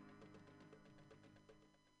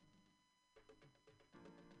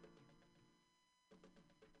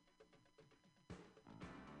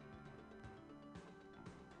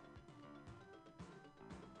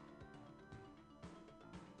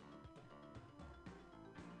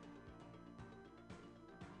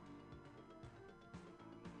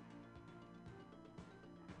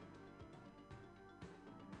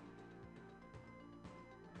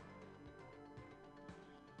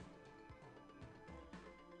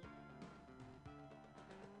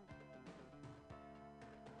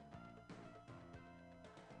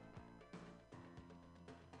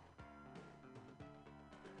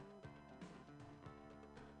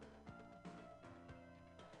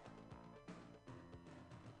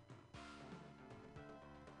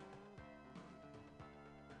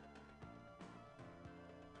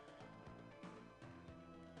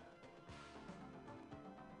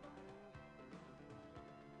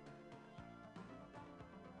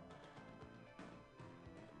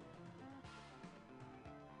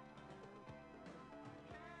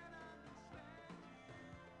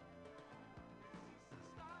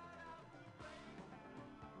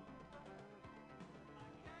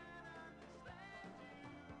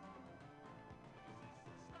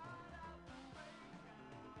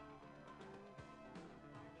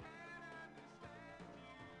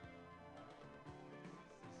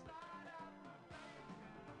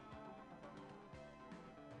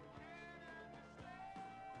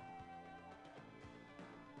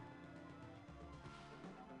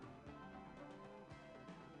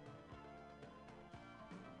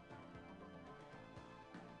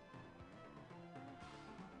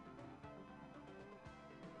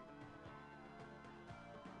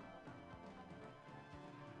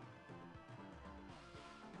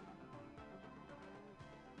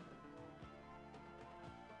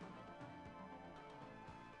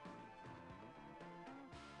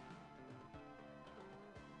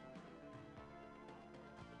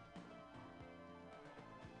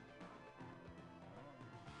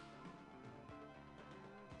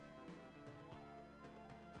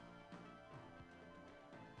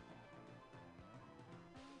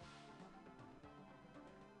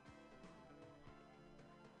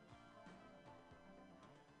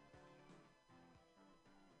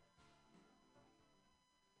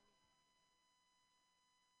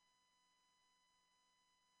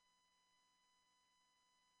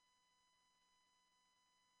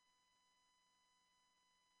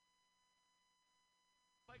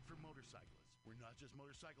 Fight for motorcyclists. We're not just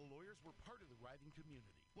motorcycle lawyers, we're part of the riding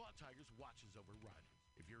community. Law Tigers watches over riders.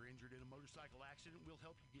 If you're injured in a motorcycle accident, we'll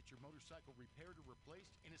help you get your motorcycle repaired or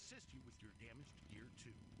replaced and assist you with your damaged gear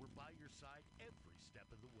too. We're by your side every step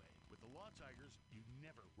of the way. With the Law Tigers, you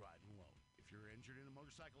never ride alone. If If you're injured in a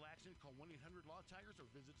motorcycle accident, call 1-800-LAW-TIGERS or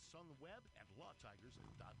visit us on the web at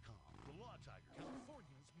lawtigers.com. The Law Tiger,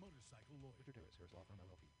 California's motorcycle lawyer. Richard Harris, Harris Law Firm,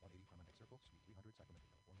 LLP, 180 Promenade Circle, Suite 300, Sacramento,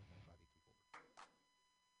 California, 95834.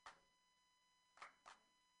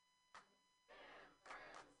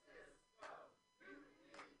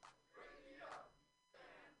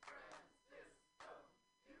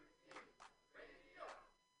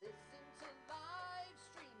 Listen to live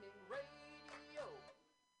streaming radio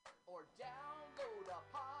or download a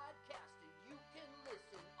podcast and you can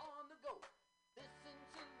listen on the go. Listen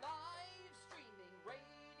to live streaming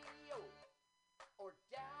radio or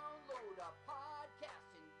download a podcast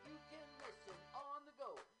and you can listen on the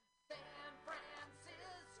go. San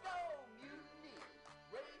Francisco Mutiny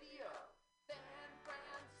Radio. San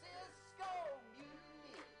Francisco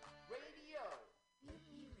Mutiny Radio.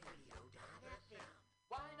 MutinyRadio.fm.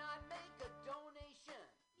 Why not make a donation?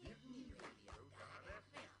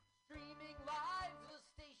 MutinyRadio.fm. Streaming live the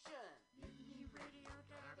station.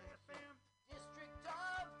 MutinyRadio.fm. District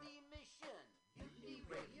of the Mission.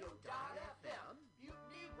 MutinyRadio.fm.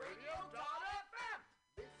 MutinyRadio.fm.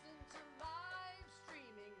 Listen to live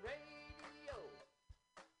streaming radio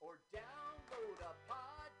or download a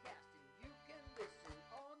podcast and you can listen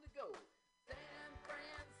on the go. San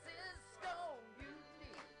Francisco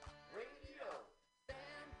Mutiny Radio.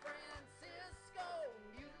 San Francisco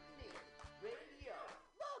Mutiny Radio.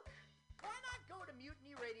 Look, why not go to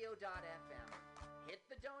MutinyRadio.fm? Hit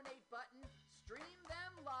the donate button, stream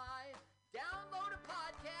them live, download a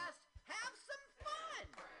podcast, have some fun!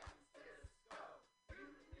 Francisco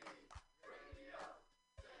Mutiny Radio.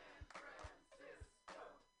 San Francisco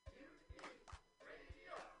Mutiny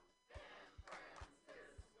Radio. San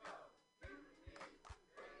Francisco Mutiny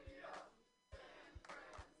Radio. San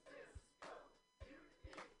Francisco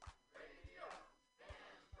Mutiny Radio.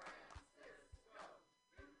 San Francisco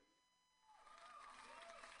Mutiny.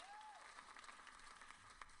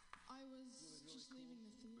 I was just leaving the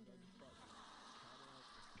theater.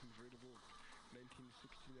 Convertible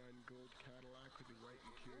 1969 gold Cadillac with the white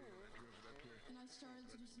interior. I drove it up here. And I started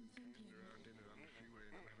to do some thinking. Around in it on the freeway,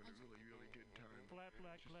 and I'm having a really, really good time. Flat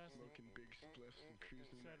black Just glasses. smoking big spliffs and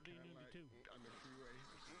cruising that Saturday noon to Cadillac 2. on the freeway.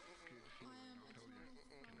 It's a good feeling, I am I'll a tell you.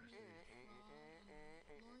 total Can I say?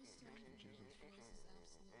 Lori Stone's Jesus. voice is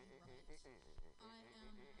absolutely right. I am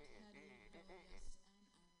petty, rebellious, and adolescent.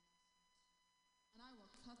 And I will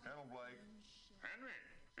cut the Hello, Blake. fucking shit. Henry,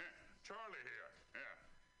 Charlie here. Yeah,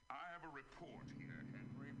 I have a report here,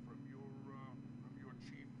 Henry, from your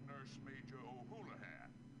chief nurse, Major O'Houlihan.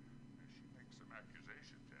 She makes some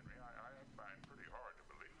accusations, Henry. I find pretty hard to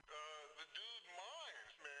believe. The dude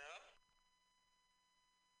minds, man.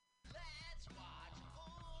 Let's watch a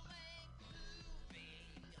full-length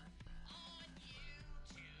movie on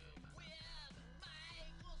YouTube with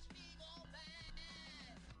Michael Spiegelman.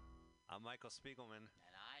 I'm Michael Spiegelman.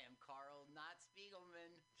 And I am Carl Not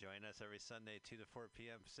Spiegelman. Join us every Sunday, 2 to 4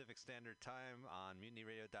 p.m. Pacific Standard Time on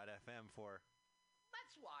MutinyRadio.fm for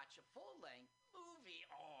Let's watch a full-length movie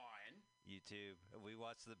on. YouTube. We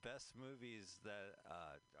watch the best movies that,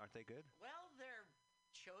 aren't they good? Well, they're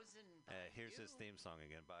chosen by Here's you. his theme song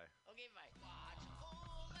again. Bye. Okay, bye. Watch a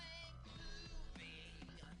full-length movie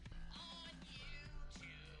on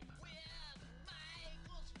YouTube with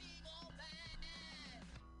Michael Spiegelman.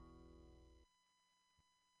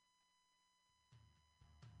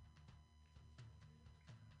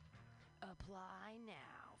 Apply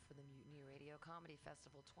now for the Mutiny Radio Comedy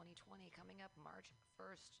Festival 2020 coming up March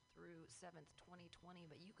 1st through 7th, 2020.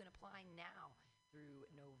 But you can apply now through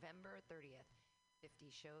November 30th.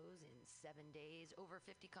 50 shows in 7 days, over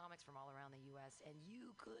 50 comics from all around the U.S., and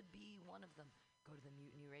you could be one of them. Go to the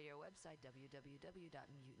Mutiny Radio website,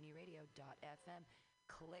 www.mutinyradio.fm.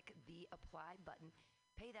 Click the apply button.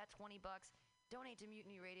 Pay that $20. Donate to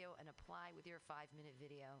Mutiny Radio and apply with your 5-minute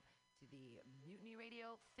video to the Mutiny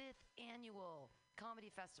Radio 5th Annual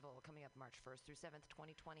Comedy Festival coming up March 1st through 7th,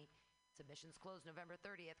 2020. Submissions close November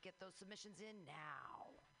 30th. Get those submissions in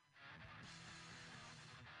now.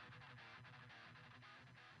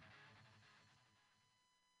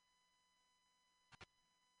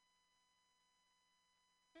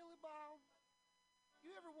 Billy Bob, you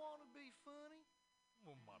ever want to be funny?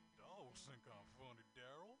 Well, my dogs think I'm funny,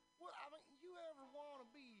 Daryl. Well, I mean, you ever want to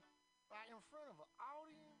be like in front of an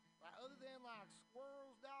audience, like other than like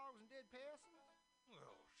squirrels, dogs, and dead peasants?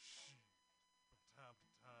 Well, shit. From time to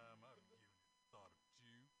time, I've given it thought of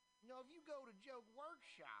you. You know, if you go to Joke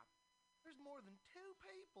Workshop, there's more than 2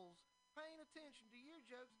 peoples paying attention to your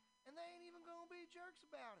jokes, and they ain't even gonna be jerks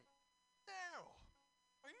about it. Daryl,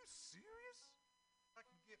 are you serious? I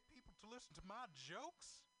can get people to listen to my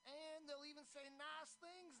jokes? And they'll even say nice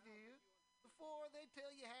things, dude. before they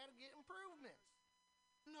tell you how to get improvements.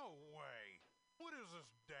 No way. What is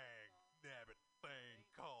this dag nabbit thing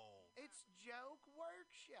called? It's Joke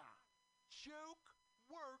Workshop. Joke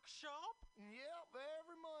Workshop? Yep,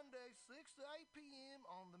 every Monday, 6 to 8 p.m.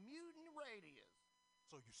 on the Mutiny Radio.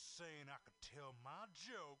 So you're saying I could tell my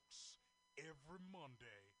jokes every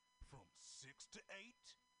Monday from 6 to 8?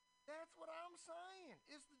 That's what I'm saying.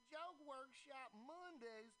 It's the Joke Workshop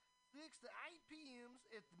Mondays, 6 to 8 p.m.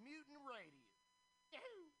 at the Mutiny Radio.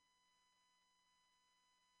 Yahoo!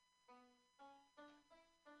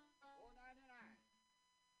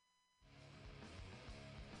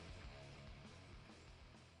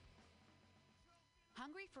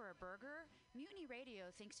 Hungry for a burger? Mutiny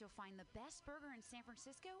Radio thinks you'll find the best burger in San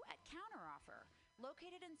Francisco at Counteroffer,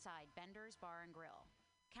 located inside Bender's Bar and Grill.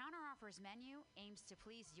 Counteroffer's menu aims to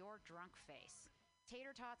please your drunk face.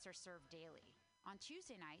 Tater tots are served daily. On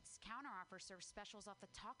Tuesday nights, Counteroffer serves specials off the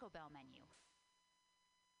Taco Bell menu.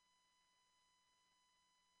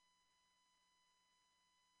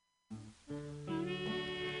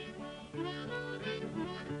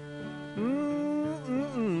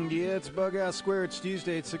 Yeah, it's Bug Out Square. It's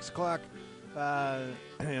Tuesday at 6 o'clock.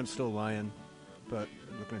 I'm still lying, but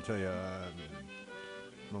I'm not going to tell you.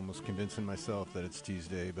 I'm almost convincing myself that it's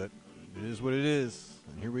Tuesday, but it is what it is,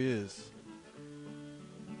 and here we is.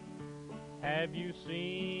 Have you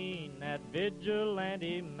seen that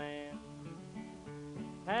vigilante man?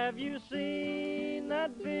 Have you seen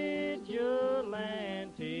that vigilante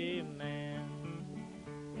man?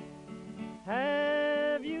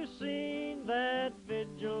 Have you seen that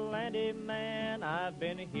vigilante man? I've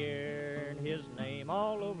been hearing his name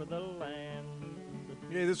all over the land.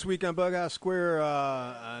 Yeah, this week on Bug Out Square,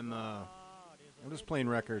 I'm just playing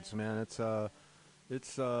records, man. It's I don't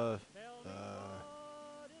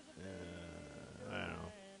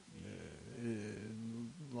know,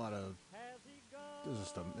 a lot of.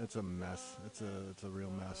 It's a mess. It's a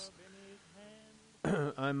real mess.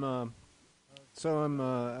 I'm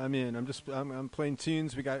playing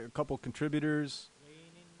tunes. We got a couple contributors.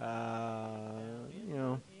 You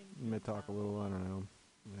know, we may talk a little. I don't know.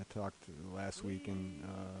 I talked last week, and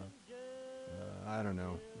I don't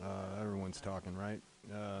know. Everyone's talking, right?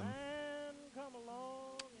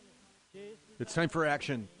 It's time for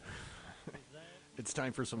action. It's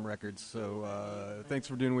time for some records. So thanks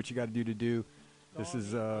for doing what you got to do. This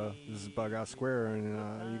is Bug Out Square,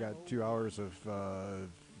 and you got 2 hours of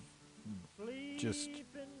just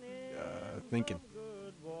thinking.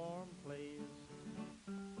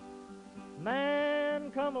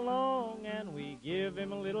 Man, come along and we give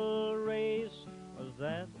him a little race. Was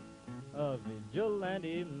that a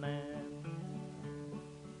vigilante man?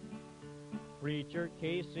 Preacher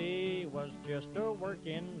Casey was just a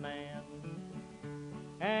working man,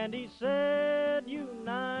 and he said,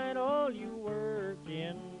 unite all you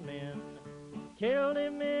working men. Killed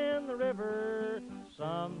him in the river,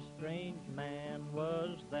 some strange man.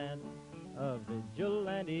 Was that a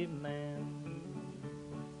vigilante man?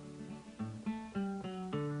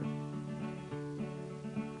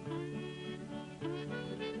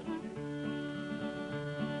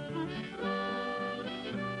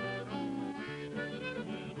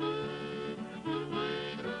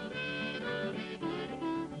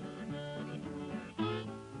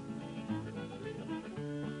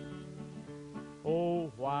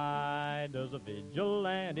 Oh, why does a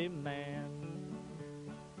vigilante man,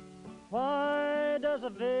 why does a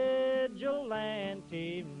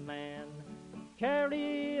vigilante man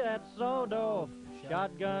carry that sawed-off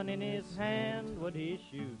shotgun in his hand? Would he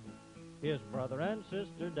shoot his brother and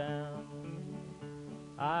sister down?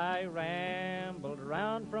 I rambled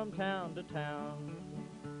around from town to town.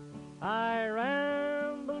 I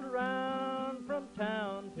rambled around from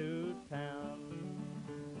town to town,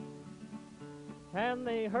 and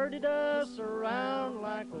they herded us around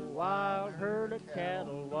like a wild herd of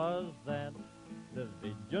cattle. Was that the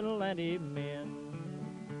vigilante men?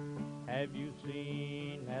 Have you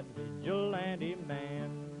seen that vigilante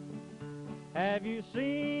man? Have you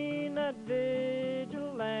seen that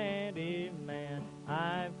vigilante man?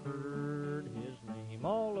 I've heard his name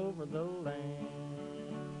all over the land.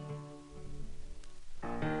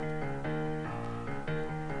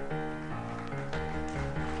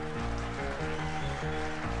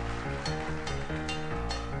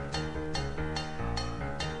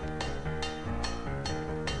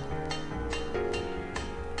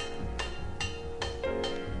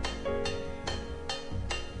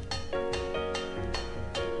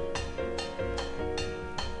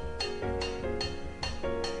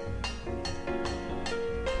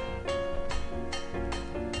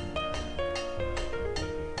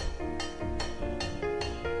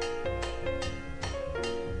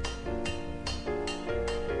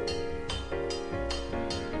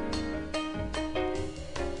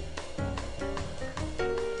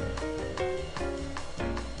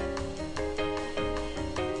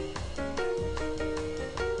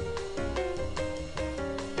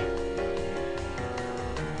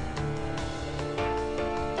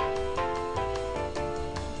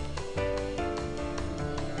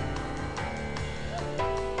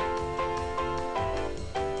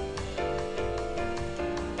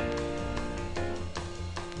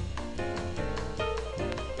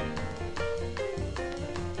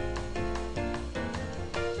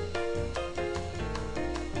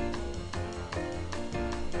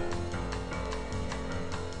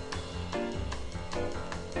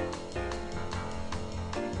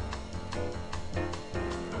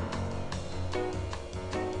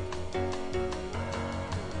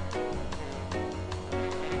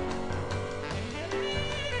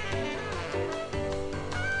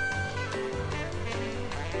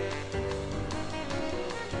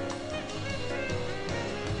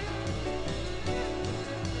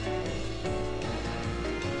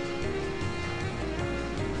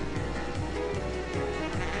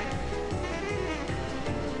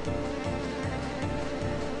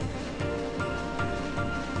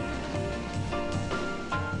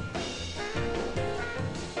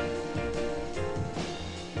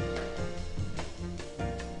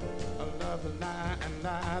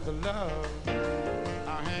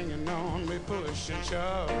 push and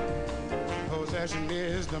shove. Possession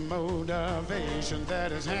is the motivation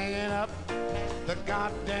that is hanging up the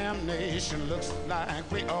goddamn nation. Looks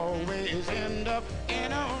like we always end up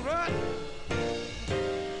in a rut.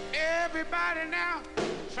 Everybody now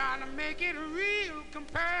trying to make it real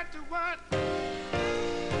compared to what?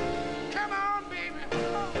 Come on, baby.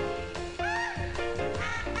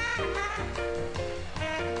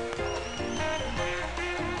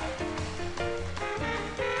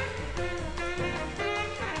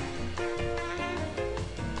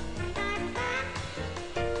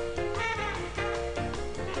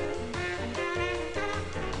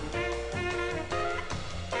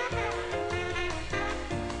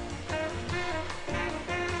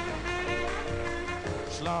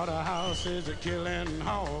 Slaughterhouses are killing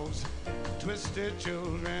hogs. Twisted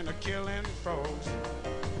children are killing frogs.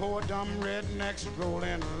 Poor dumb rednecks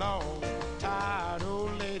rolling logs. Tired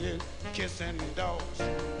old ladies kissing dogs.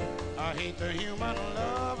 I hate the human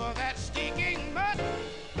love of that stinking butt.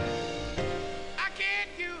 I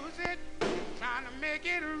can't use it. Trying to make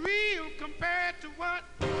it real compared to what?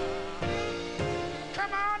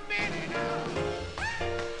 Come on, baby, now.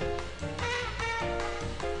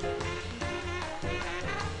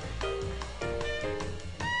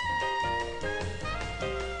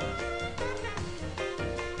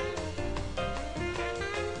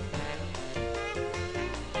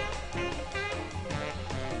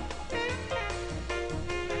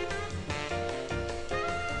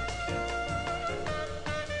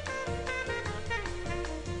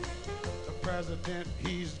 President,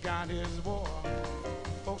 he's got his war.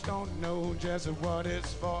 Folks don't know just what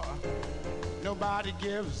it's for. Nobody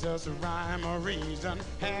gives us a rhyme or reason.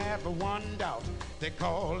 Have one doubt, they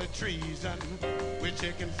call it treason. With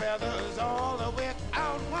chicken feathers all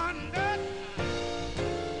without one nut.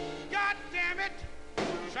 God damn it,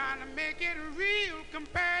 trying to make it real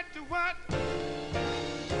compared to what?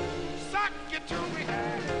 Suck it to me.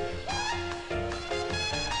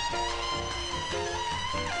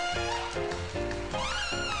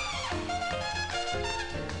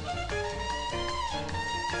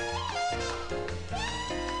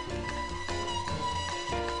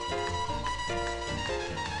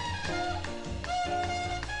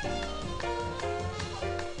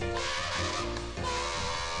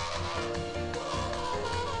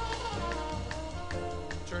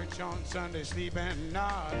 On Sunday sleep and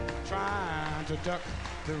nod, trying to duck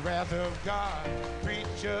the wrath of God.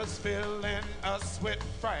 Preachers filling us with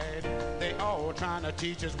fright. They all trying to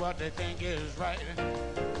teach us what they think is right.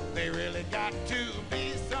 They really got to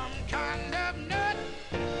be some kind of nut.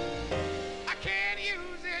 I can't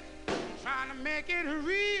use it. Trying to make it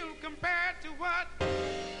real compared to what?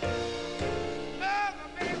 Love,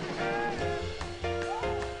 baby.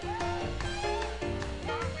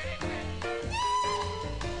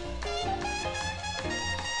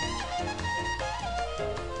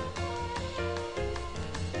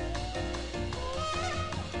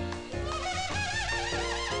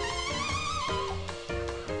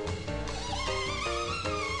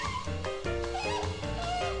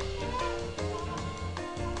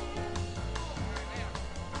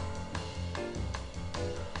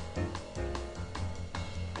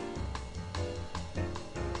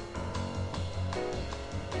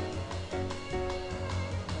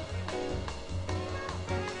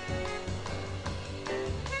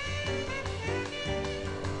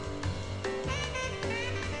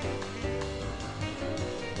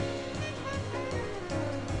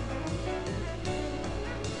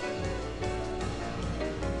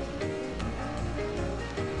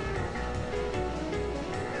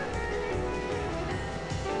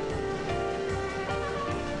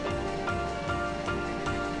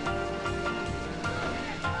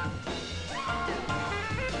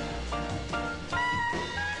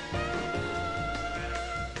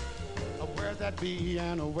 Be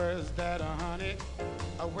and where's that honey?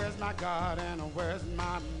 Where's my God and where's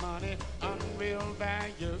my money? Unreal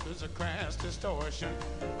values, a crass distortion.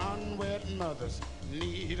 Unwed mothers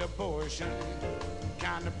need abortion.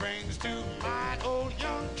 Kinda brings to mind old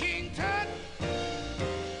young King Tut.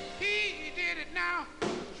 He did it now,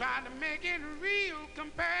 trying to make it real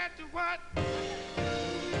compared to what?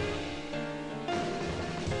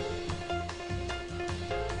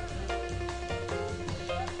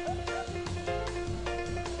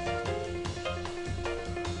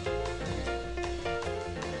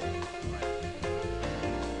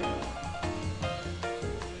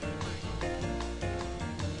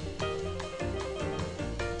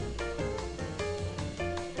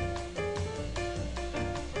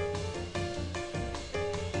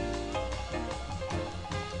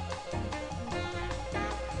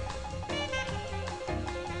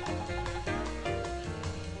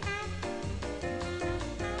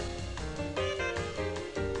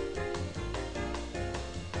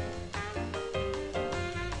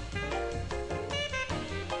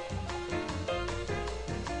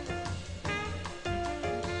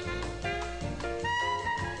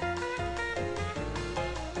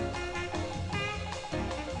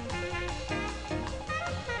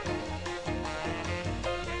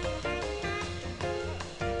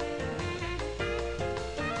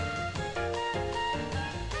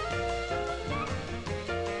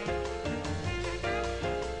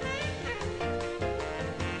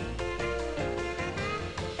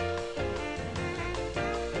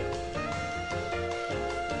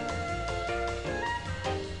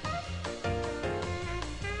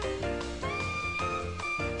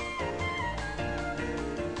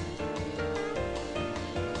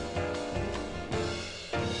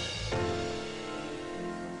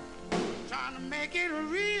 little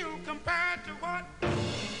real compared to what.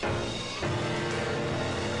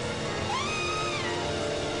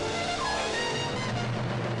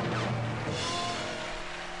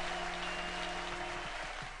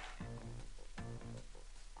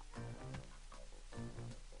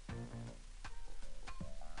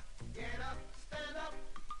 Get up, stand up.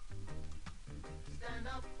 Stand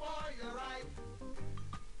up for your right.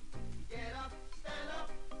 Get up, stand up.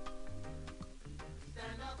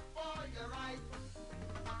 Stand up for your right.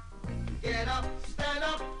 Get up, stand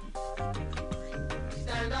up.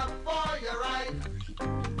 Stand up for your right.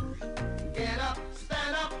 Get up,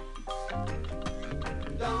 stand up.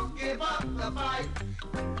 Don't give up the fight.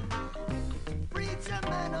 Preacher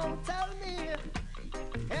man, don't tell me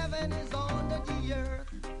heaven is under the earth.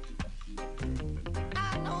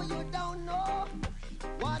 I know you don't know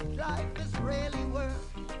what life is really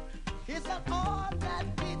worth. Is that all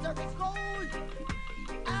that glitter is gold?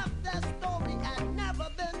 Half the story had never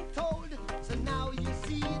been told. So now you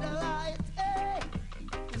see the light. Hey,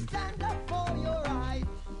 stand up for your right.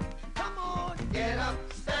 Come on, get up,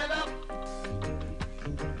 stand up.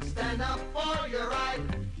 Stand up for your right.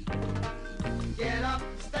 Get up,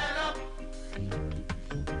 stand up.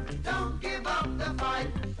 Don't give up the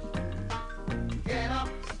fight. Get up,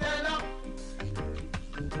 stand up.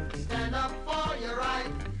 Stand up for your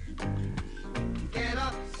right. Get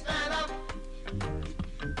up, stand up.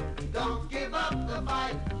 Don't give up the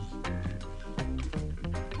fight.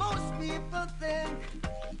 Most people think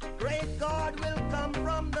great God will come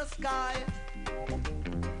from the sky,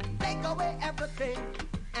 take away everything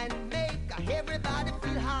and make everybody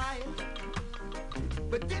feel high.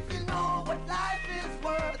 But if you know what life is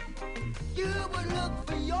worth, you would look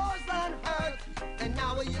for yours on earth. And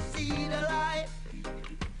now when you see the light,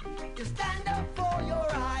 you stand up for your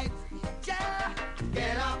rights. Yeah.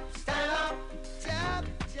 Get up, stand up. Yeah,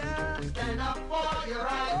 yeah. Stand up for your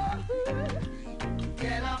rights.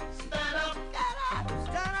 Get up, stand up. Get up,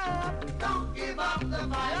 stand up. Don't give up the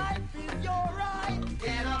fight. Life is your right.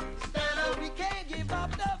 Get up, stand up. We can't give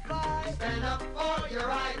up the fight. Stand up for your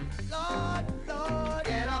right. Lord, Lord.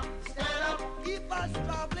 Get up, stand up. Keep us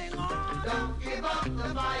traveling on. Don't give up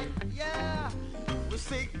the fight. Yeah. We're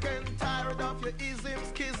sick and tired of your ism,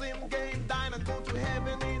 schism, game, dine and go to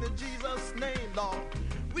heaven in Jesus' name, Lord.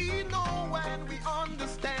 We know and we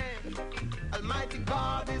understand. Almighty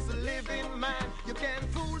God is a living man. You can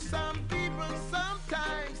fool some people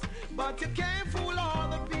sometimes, but you can't fool all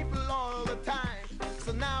the people all the time.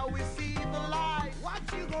 So now we see the light.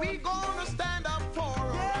 We gonna stand up for our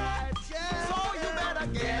rights. Yeah. So you better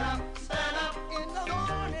get up, stand up in the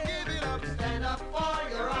morning. Give it up, stand up for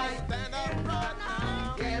your right. Stand up right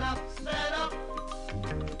now. Get up, stand up.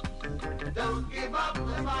 Don't give up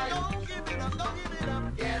the fight. Don't give it up, don't give it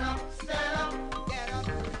up. Get up, stand up. Get up,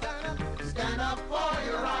 stand up. Stand up for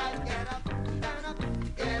your right. Get up, stand up.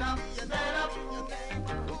 Get up, stand up.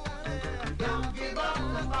 Don't give up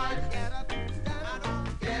the fight. Get up, stand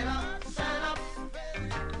up. Get up, stand up.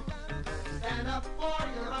 Stand up for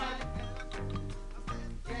your right.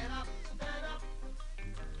 Get up, stand up.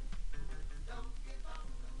 Don't give up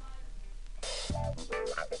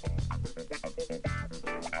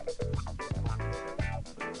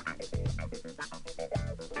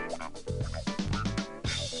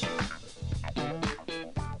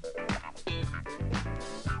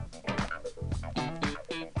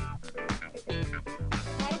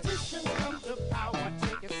Politicians come to power,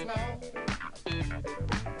 take it slow.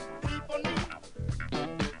 People need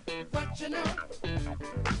what you know.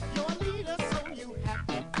 You're a leader, so you have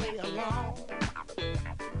to play along.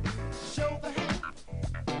 Show the hand,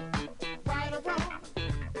 right or wrong.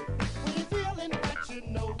 When you're feeling that you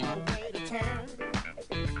know the way to turn.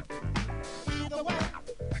 Either way,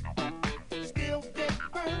 still get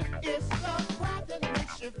burned. It's the pride that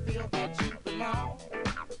makes you feel that you belong.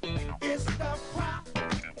 It's the pride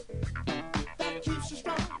that keeps you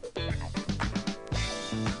strong.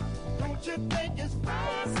 Don't you think it's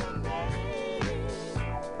fascinating?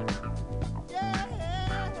 Yeah.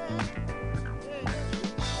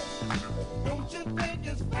 Don't you think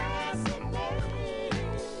it's fascinating?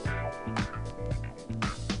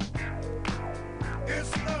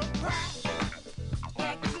 It's the pride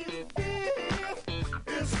that you feel.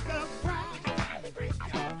 It's the pride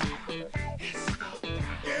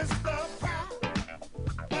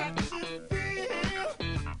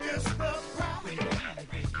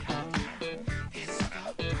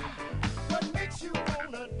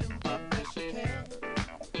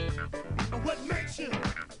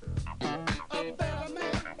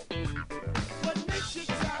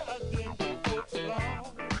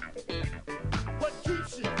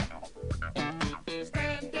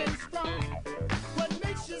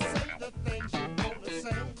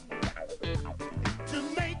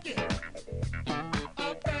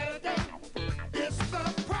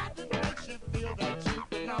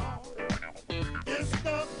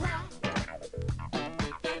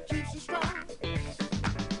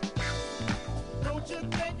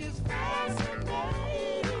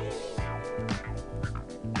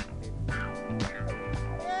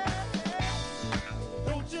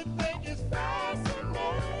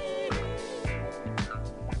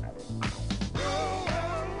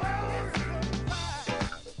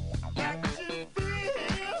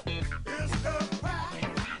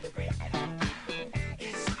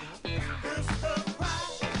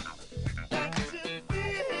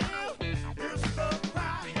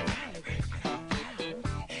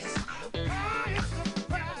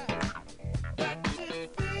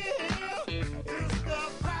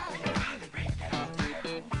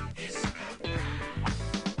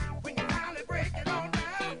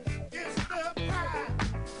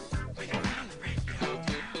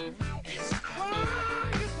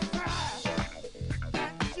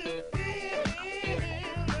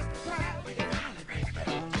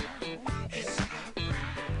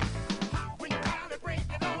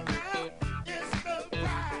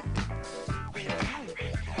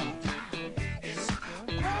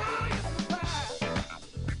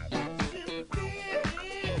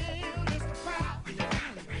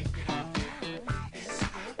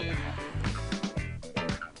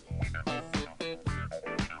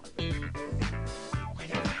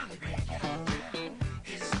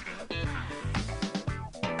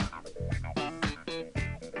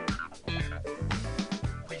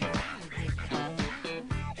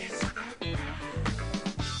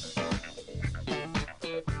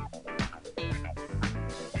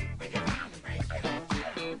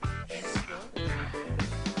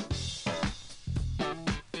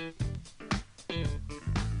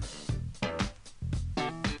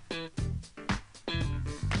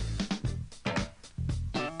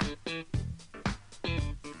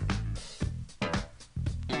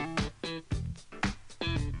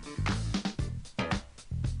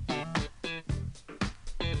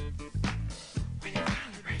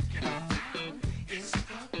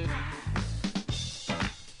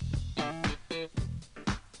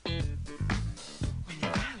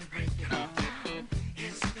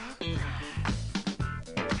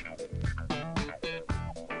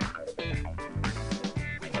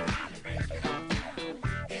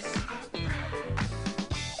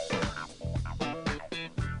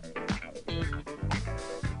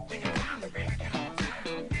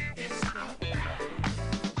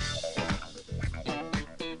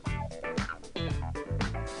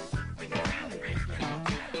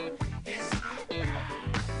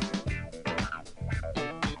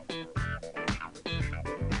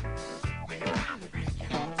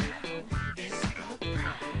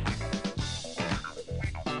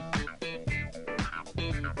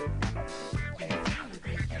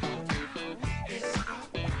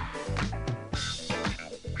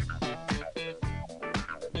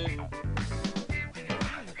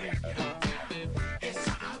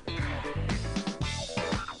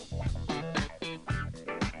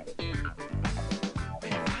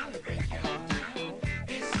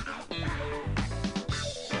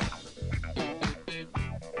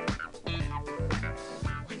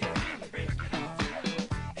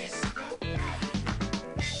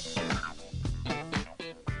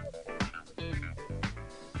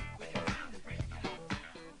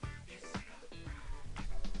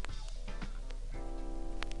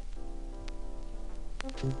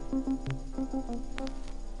Said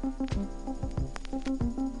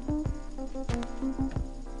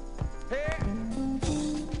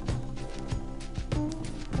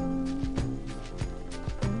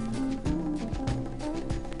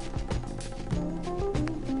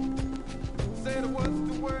what's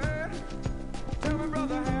the word? Tell me,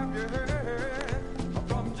 brother, have you heard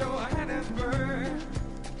from Johannesburg?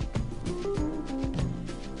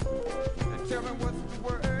 Tell me what's the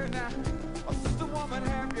word now? Oh, sister woman,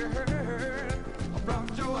 have you heard from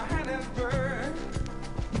Johannesburg?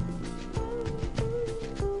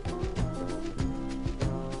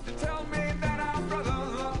 They tell me that our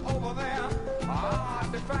brothers are over there are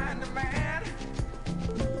to find a man.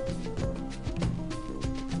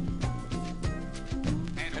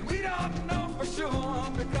 And we don't know for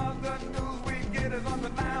sure because the news we get is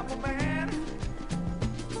undeniable, man.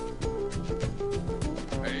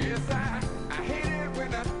 Yes, I hate it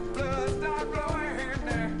when the blood starts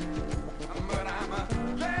flowing, but I'm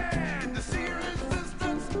glad to see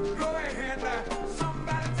resistance growing.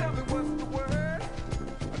 Somebody tell me what's the word?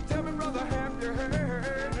 Tell me, brother, have you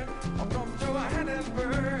heard from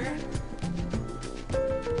Johannesburg?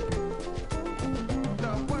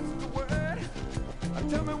 What's the word?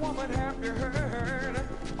 Tell me, woman, have you heard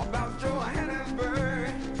about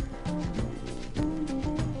Johannesburg?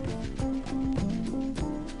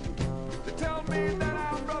 They tell me that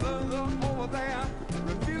our brothers are over there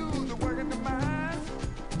refuse to work in the mines.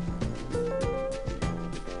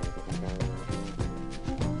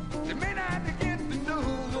 They may not get the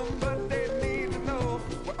news, but they need to know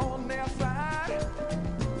we're on their side.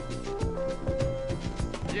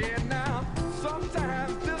 Yeah, now,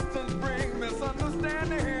 sometimes distance brings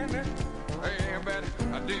misunderstanding. Hey, but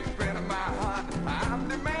deep in my heart, I'm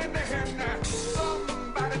demanding.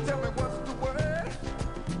 Somebody tell me what's the word?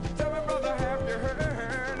 Tell me, brother, have you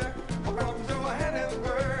heard from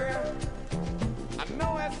Johannesburg? I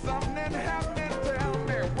know it's something happening. Tell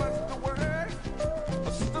me what's the word?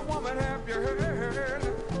 Sister woman, have you heard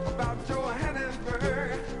about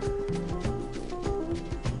Johannesburg?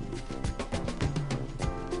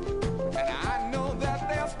 And I know that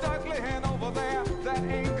they're struggling over there. That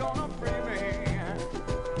ain't gonna free me.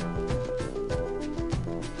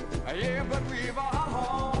 Yeah, but we've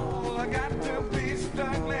all got to be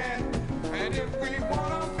struggling. And if we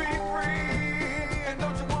wanna be free, and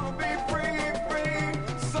don't you wanna be free, free?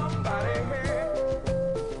 Somebody here.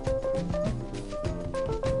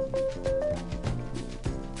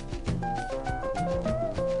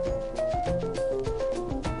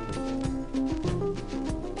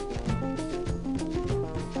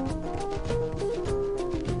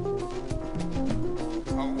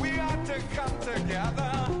 We ought to come together.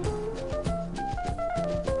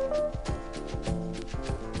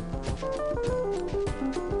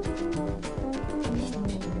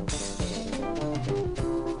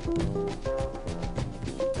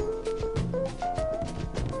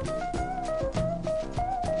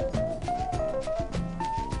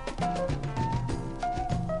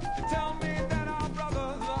 Tell me that our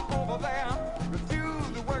brothers are over there refuse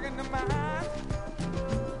to work in the mines.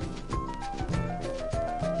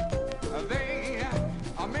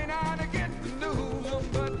 They may not get the news,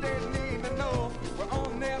 but they need to know we're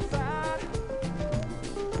on their side.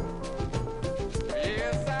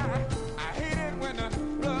 Yes, I hate it when the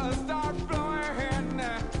blood starts flowing,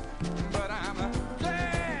 but I'm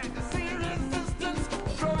glad to see resistance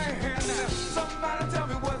growing. Somebody tell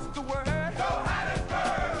me what's the word?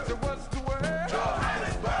 Johannesburg. So what's the word?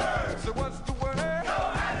 Johannesburg. So what's the word?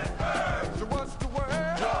 Johannesburg. So what's the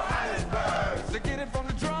word? Johannesburg. So get it from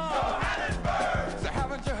the drum. So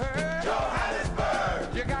haven't you heard?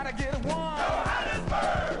 Johannesburg. You gotta get one.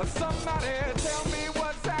 Johannesburg. Somebody tell me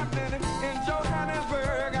what's happening in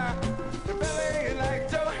Johannesburg. The Philly like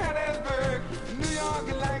Johannesburg. New York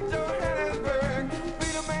like Johannesburg.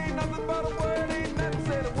 Freedom ain't nothing but a word. Ain't nothing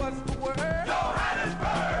said. What's the word?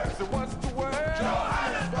 Johannesburg. So what's the word?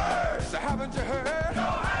 Johannesburg. So haven't you heard?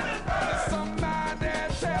 Johannesburg. Somebody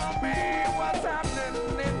tell me what's happening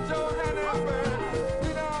in Johannesburg.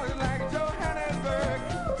 New York like Johannesburg.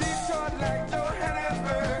 Detroit like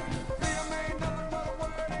Johannesburg. Freedom ain't nothing but a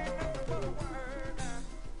word. Ain't nothing but a word.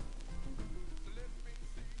 So let me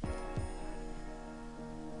see.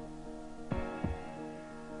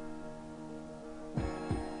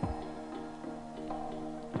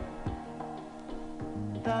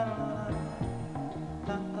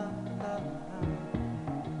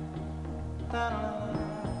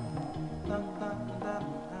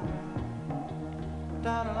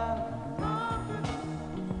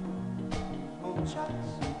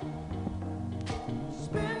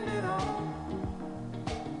 Spend it on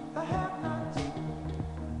the have-nots.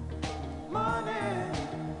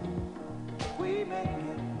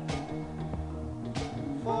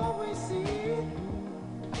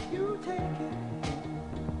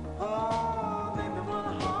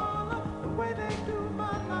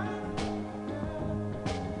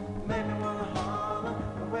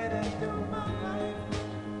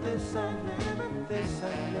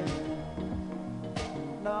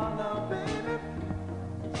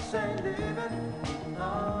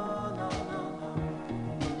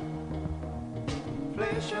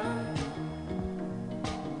 inflation,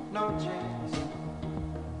 no chance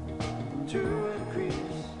to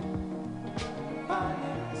increase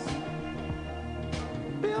finance.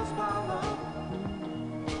 Bills pile up,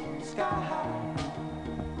 sky high.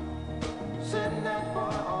 Send that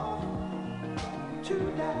boy off to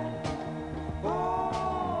die.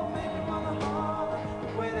 Oh, make me wanna holler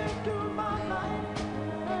the way they do my life.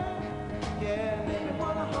 Yeah, make me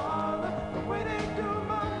wanna holler the way they do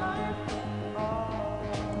my life. Oh,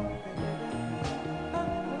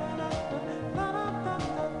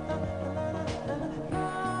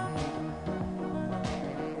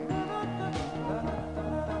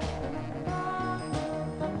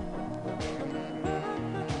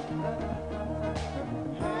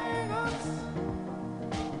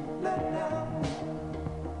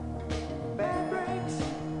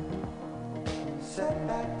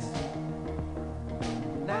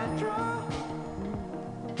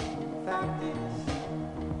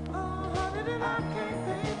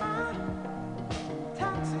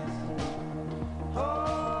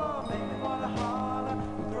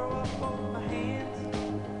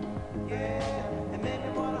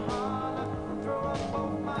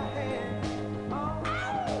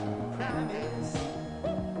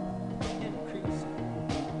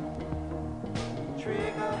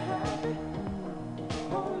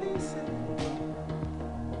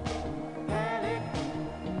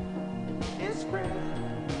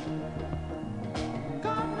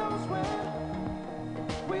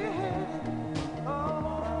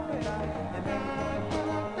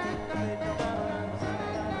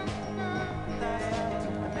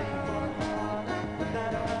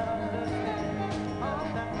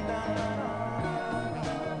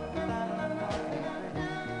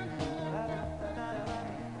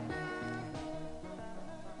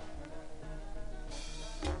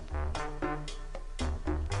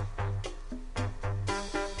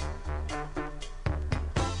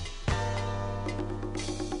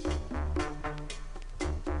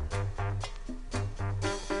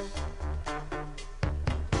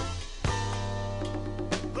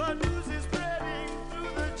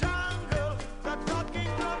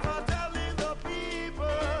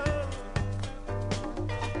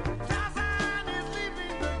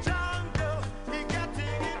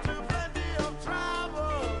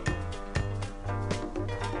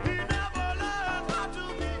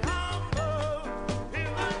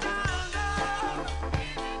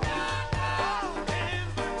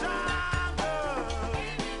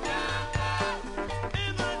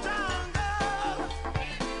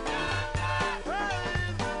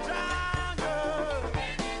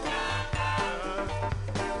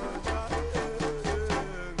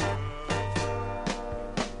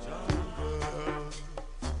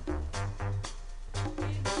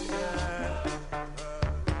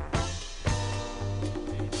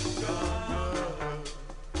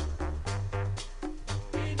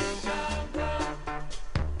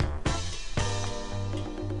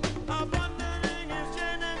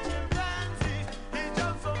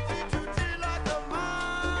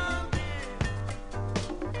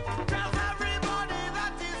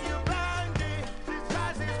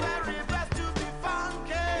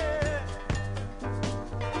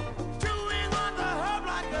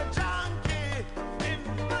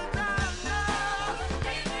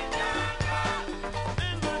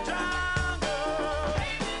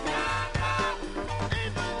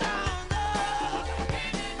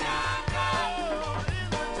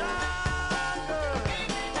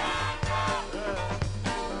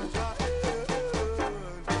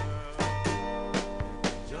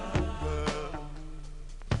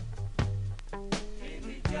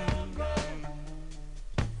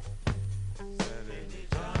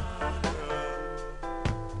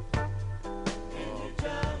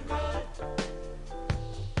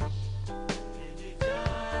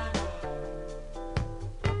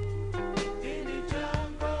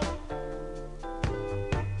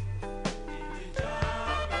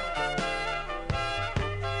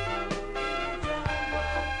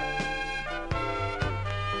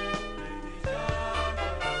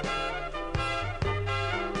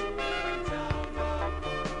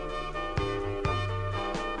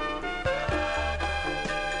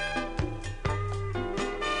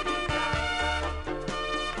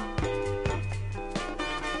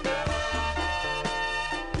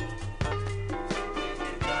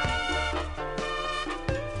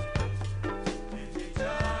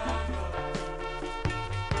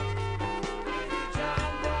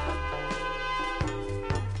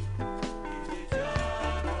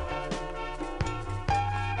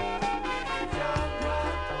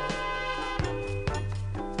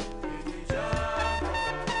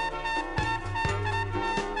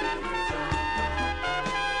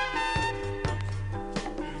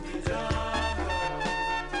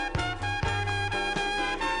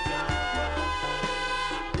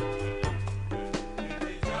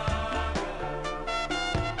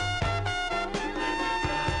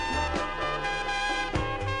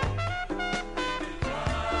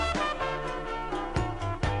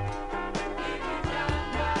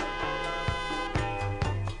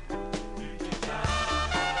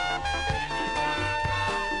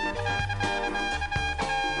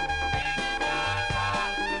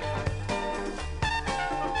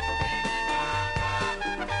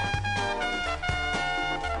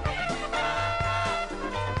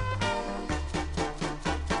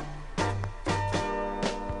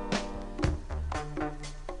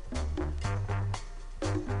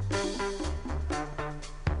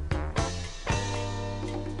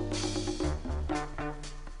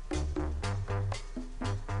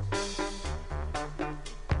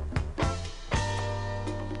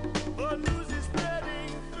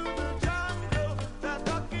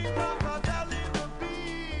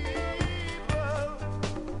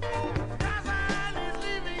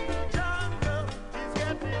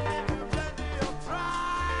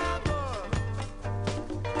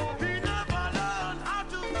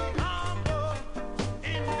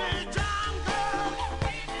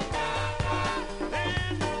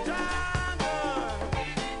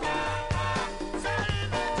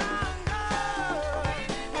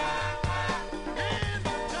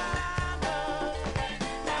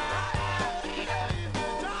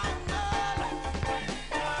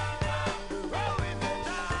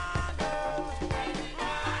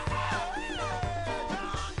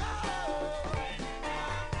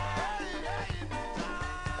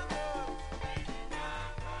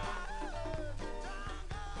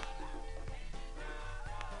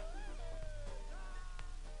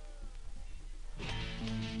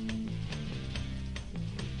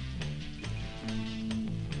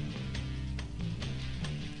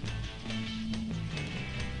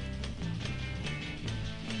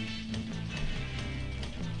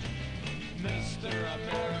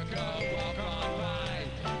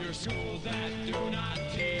 schools that do not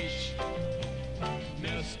teach.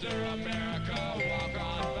 Mr. America, walk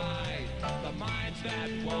on by the minds that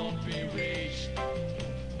won't be reached.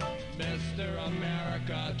 Mr.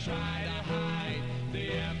 America, try to hide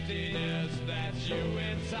the emptiness that's you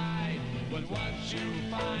inside. But once you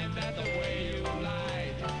find that the way you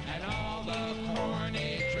lied and all the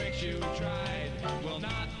corny tricks you tried will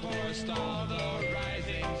not forestall the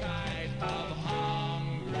rising tide of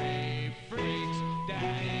hungry freaks,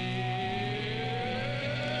 Daddy.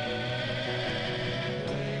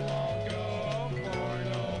 They won't go for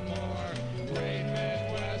no more great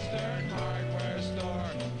Midwestern hardware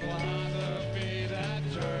store philosophy that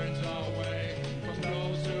turns away from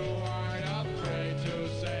those who aren't afraid to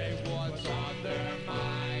say what's on their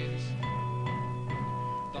minds.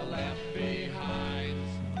 The left behinds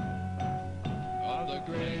of the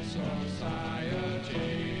great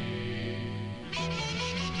society.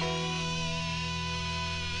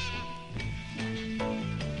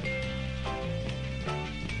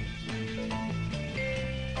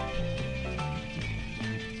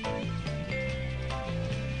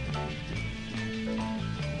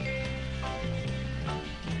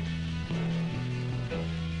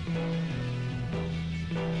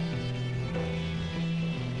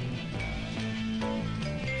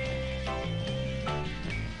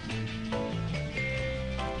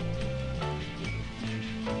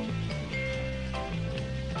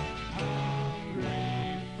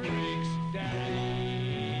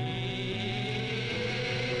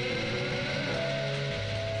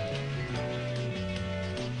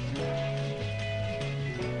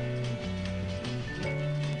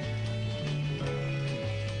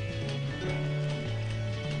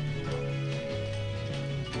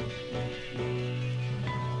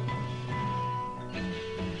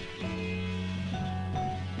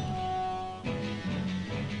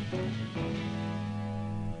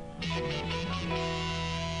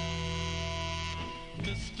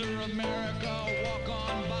 Mr. America, walk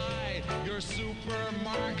on by your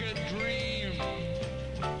supermarket dream.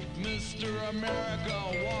 Mr. America,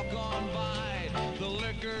 walk on by the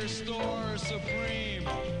liquor store supreme.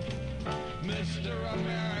 Mr.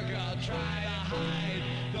 America, try to hide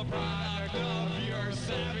the product of your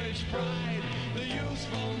savage pride, the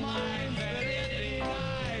useful minds that it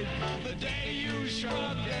denied. The day you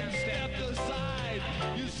shrugged and stepped aside,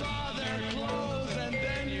 you saw their clothes and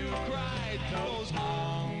then you cried. Those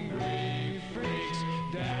hungry freaks,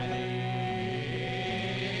 Daddy.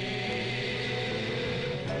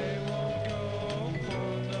 They won't go for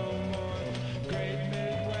no more great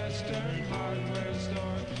Midwestern hardware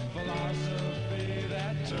store philosophy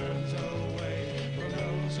that turns away from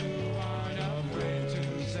those who aren't afraid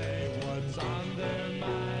to say what's on their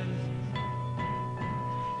minds.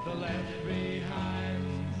 The left behind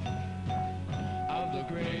of the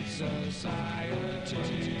great society.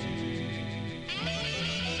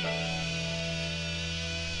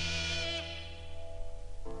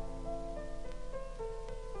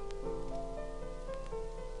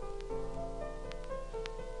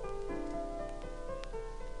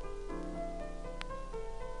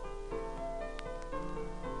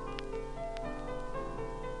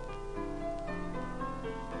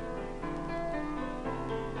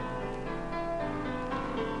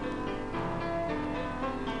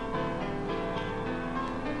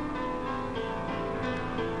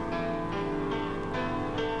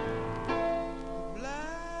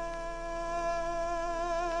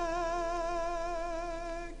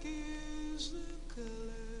 Black is the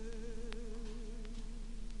color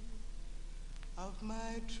of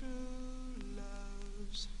my true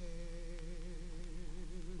love's hair.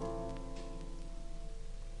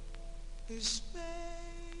 His face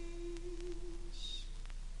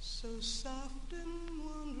so soft and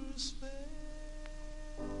wondrous fair.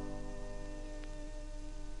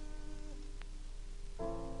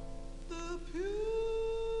 The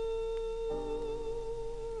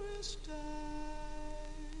purest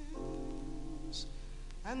eyes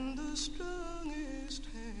and the strongest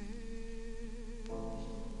hands.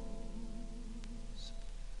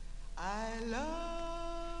 I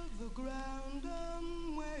love the ground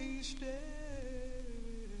on which stands.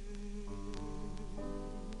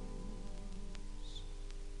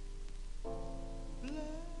 Black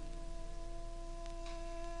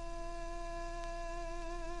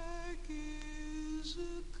is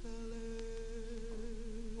the color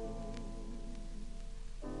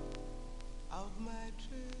of my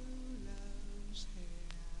true love's hair.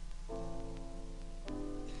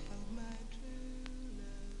 Of my true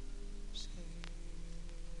love's hair.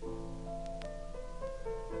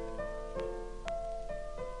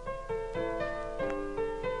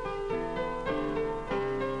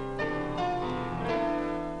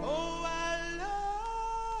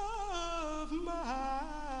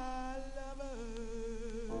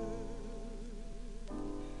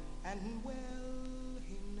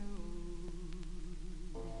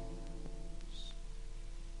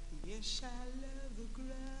 shall love the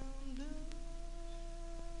ground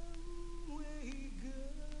where he goes,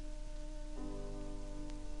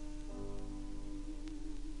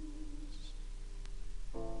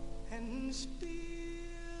 and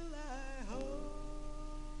still I hope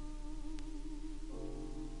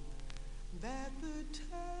that the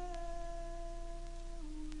time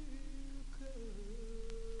will come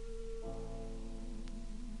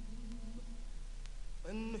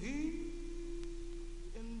when he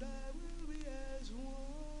and I will be as one.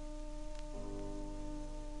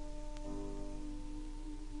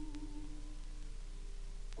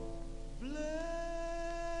 Black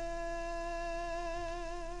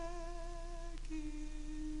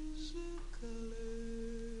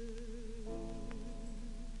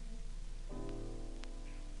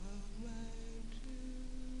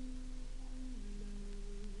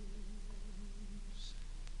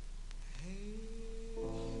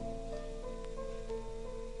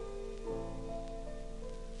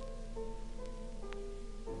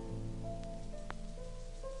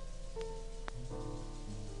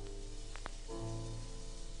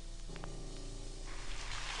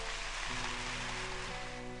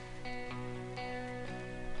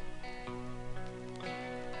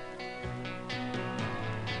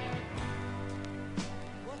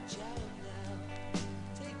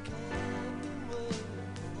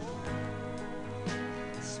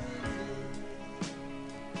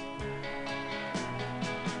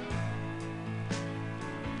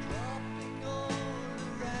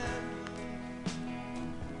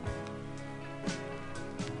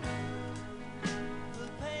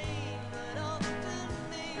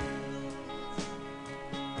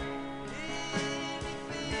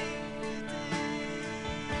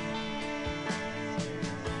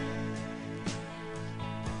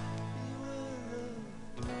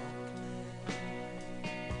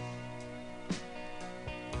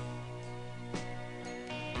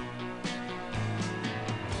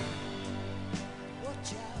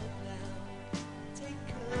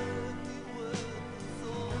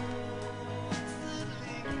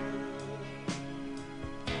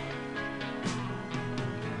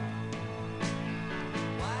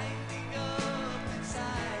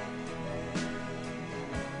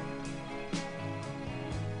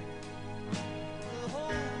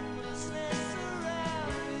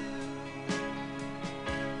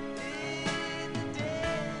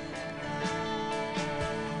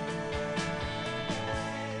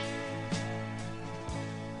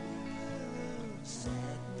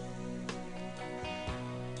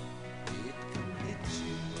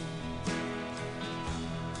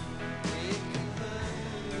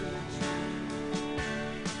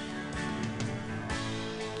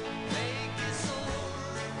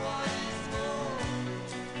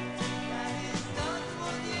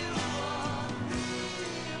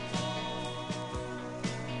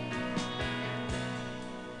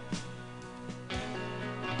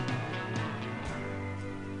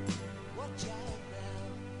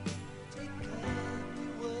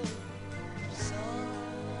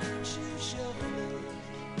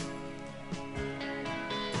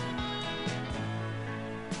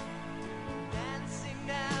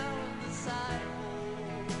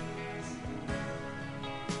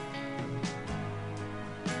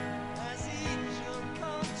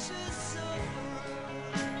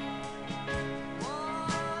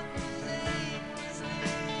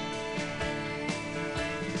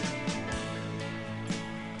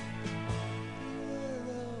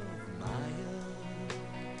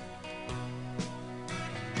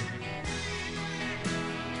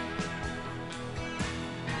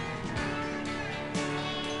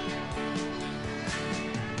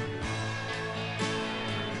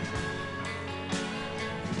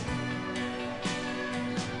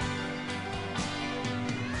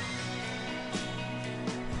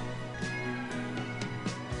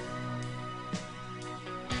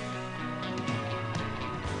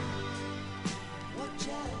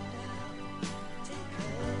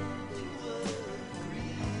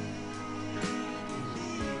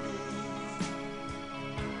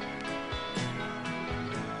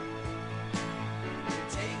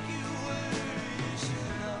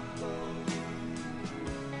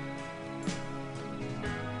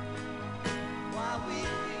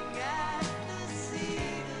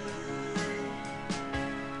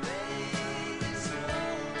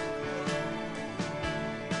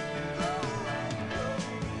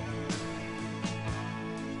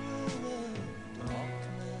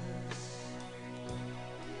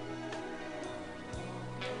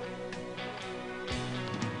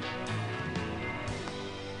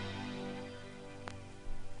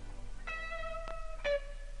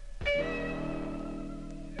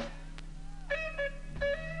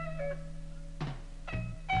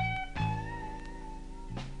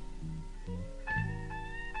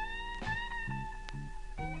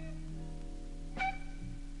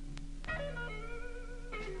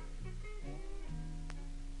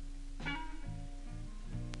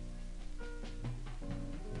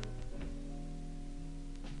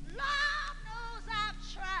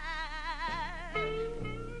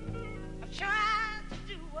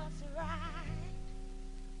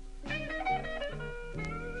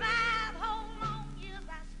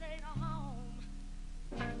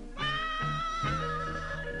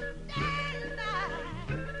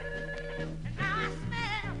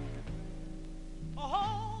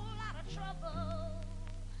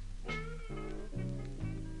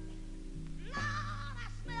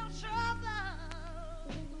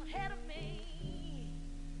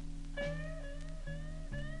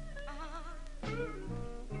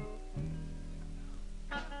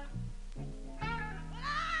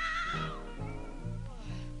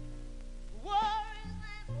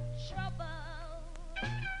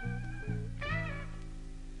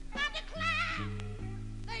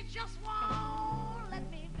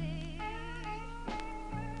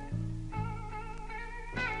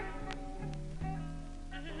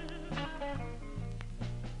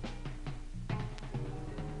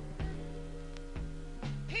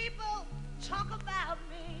about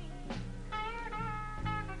me.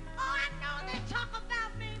 Oh, I know they talk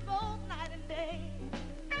about me both night and day.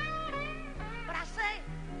 But I say,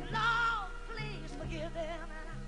 Lord, please forgive them.